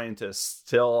as a scientist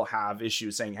still have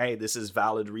issues saying, hey, this is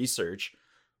valid research,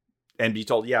 and be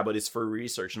told, yeah, but it's for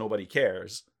research, nobody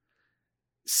cares,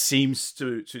 seems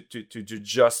to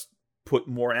just put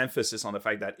more emphasis on the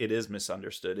fact that it is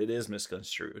misunderstood, it is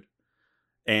misconstrued.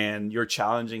 And you're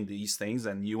challenging these things,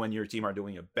 and you and your team are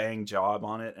doing a bang job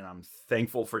on it. And I'm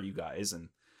thankful for you guys, and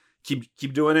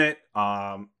keep doing it.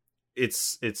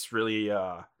 It's really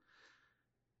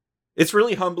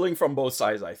humbling from both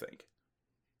sides, I think.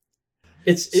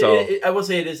 I will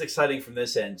say it is exciting from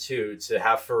this end too, to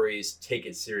have furries take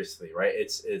it seriously, right?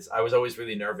 I was always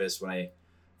really nervous when I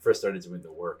first started doing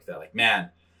the work that, like,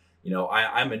 man, when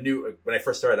I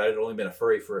first started, I'd only been a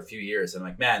furry for a few years, and I'm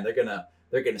like, man, they're gonna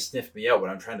sniff me out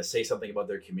when I'm trying to say something about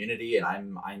their community, and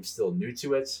I'm still new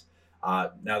to it.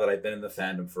 Now that I've been in the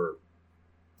fandom for,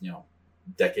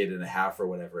 decade and a half or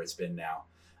whatever it's been now,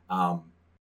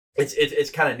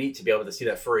 it's kind of neat to be able to see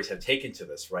that furries have taken to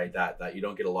this, right? That you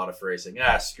don't get a lot of furries saying,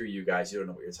 screw you guys, you don't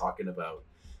know what you're talking about.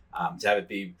 To have it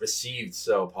be received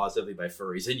so positively by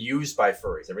furries and used by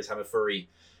furries. Every time a furry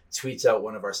tweets out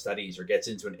one of our studies or gets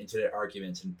into an internet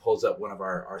argument and pulls up one of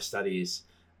our studies,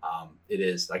 it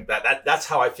is like that's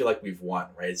how I feel like we've won,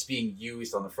 right? It's being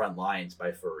used on the front lines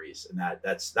by furries, and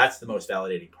that's the most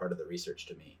validating part of the research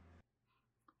to me.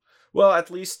 Well,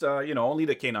 at least only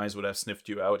the canines would have sniffed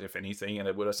you out, if anything, and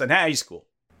it would have said, "Hey, he's cool."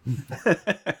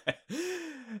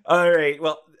 All right,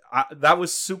 well, that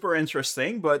was super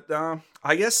interesting, but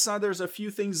I guess there's a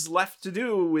few things left to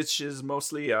do, which is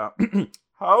mostly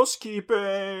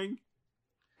housekeeping.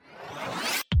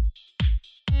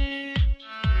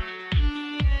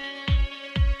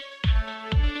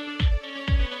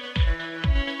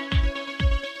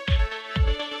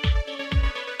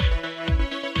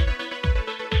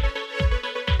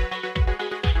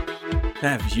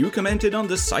 Have you commented on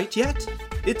the site yet?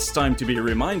 It's time to be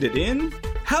reminded in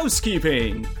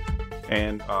housekeeping.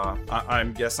 And I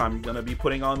guess I'm going to be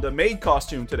putting on the maid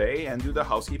costume today and do the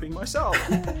housekeeping myself.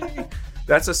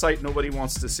 That's a sight nobody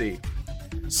wants to see.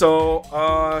 So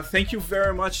thank you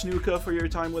very much, Nuka, for your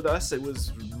time with us. It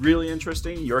was really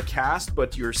interesting. You're cast,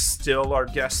 but you're still our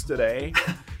guest today.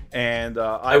 And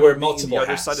I wear multiple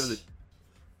hats.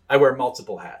 I wear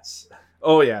multiple hats.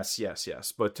 Oh, yes.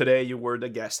 But today you were the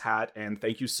guest hat, and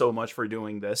thank you so much for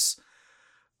doing this.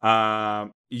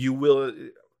 You will,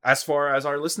 as far as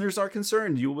our listeners are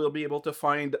concerned, you will be able to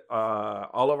find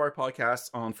all of our podcasts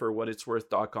on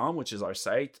forwhatitsworth.com, which is our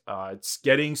site. It's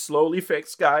getting slowly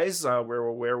fixed, guys,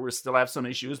 where we still have some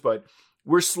issues, but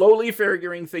we're slowly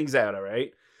figuring things out, all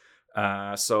right?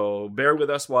 So bear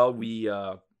with us while we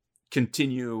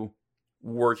continue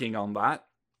working on that.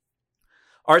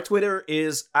 Our Twitter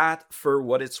is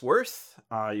 @forwhatitsworth.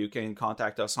 You can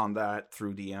contact us on that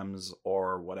through DMs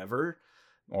or whatever,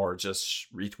 or just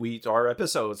retweet our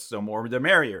episodes. The more the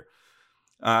merrier.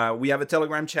 We have a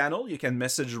Telegram channel. You can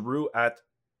message Rue at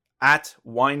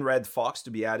WineRedFox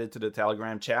to be added to the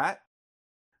Telegram chat.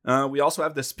 We also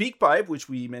have the SpeakPipe, which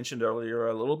we mentioned earlier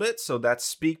a little bit. So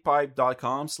that's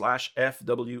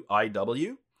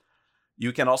speakpipe.com/FWIW.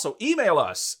 You can also email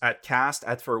us at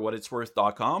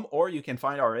cast@forwhatitsworth.com, or you can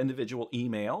find our individual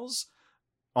emails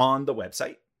on the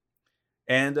website.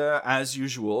 And as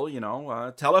usual,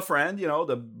 tell a friend,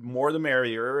 the more the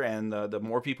merrier, and the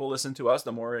more people listen to us,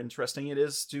 the more interesting it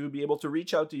is to be able to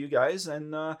reach out to you guys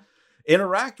and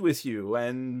interact with you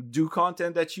and do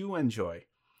content that you enjoy.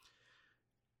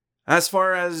 As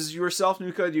far as yourself,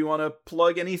 Nuka, do you want to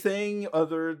plug anything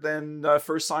other than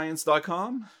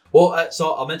firstscience.com? Well,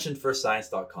 so I'll mention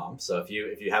firstscience.com. So if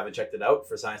you haven't checked it out,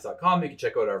 firstscience.com, you can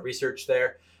check out our research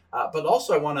there. But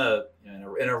also I want to,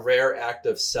 in a rare act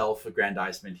of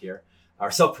self-aggrandizement here, or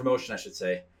self-promotion, I should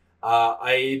say,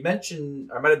 I might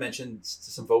have mentioned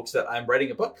to some folks that I'm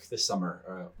writing a book this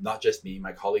summer. Not just me,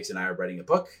 my colleagues and I are writing a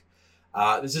book.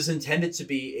 This is intended to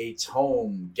be a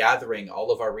tome gathering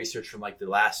all of our research from like the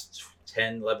last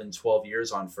 10, 11, 12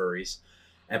 years on furries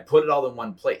and put it all in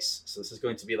one place. So this is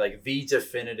going to be like the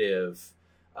definitive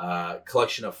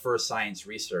collection of fur science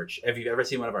research. If you've ever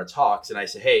seen one of our talks and I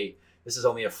say, hey, this is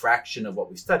only a fraction of what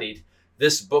we studied,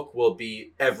 this book will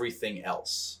be everything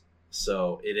else.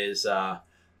 So it is,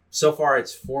 so far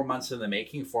it's 4 months in the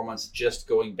making, 4 months just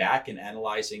going back and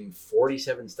analyzing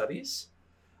 47 studies.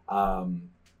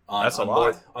 That's a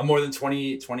lot. On more than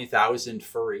 20,000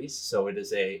 furries. So it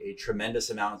is a tremendous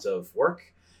amount of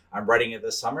work. I'm writing it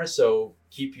this summer, so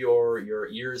keep your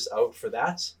ears out for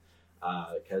that.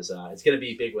 because it's going to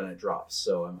be big when it drops.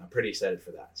 So I'm pretty excited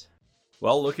for that.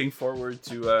 Well, looking forward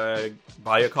to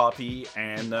buy a copy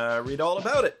and read all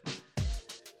about it.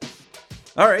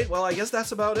 All right, well, I guess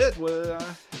that's about it.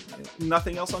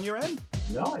 Nothing else on your end?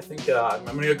 No, I think I'm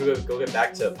going to go get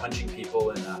back to punching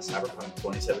people in Cyberpunk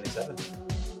 2077.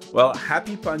 Well,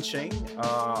 happy punching.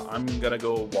 I'm going to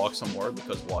go walk some more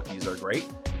because walkies are great.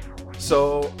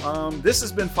 So, this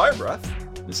has been Firebreath.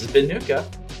 This has been Nuka.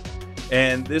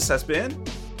 And this has been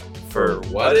For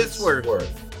What It's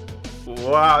Worth.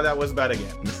 Wow, that was bad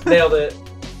again. Nailed it.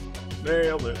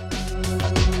 Nailed it.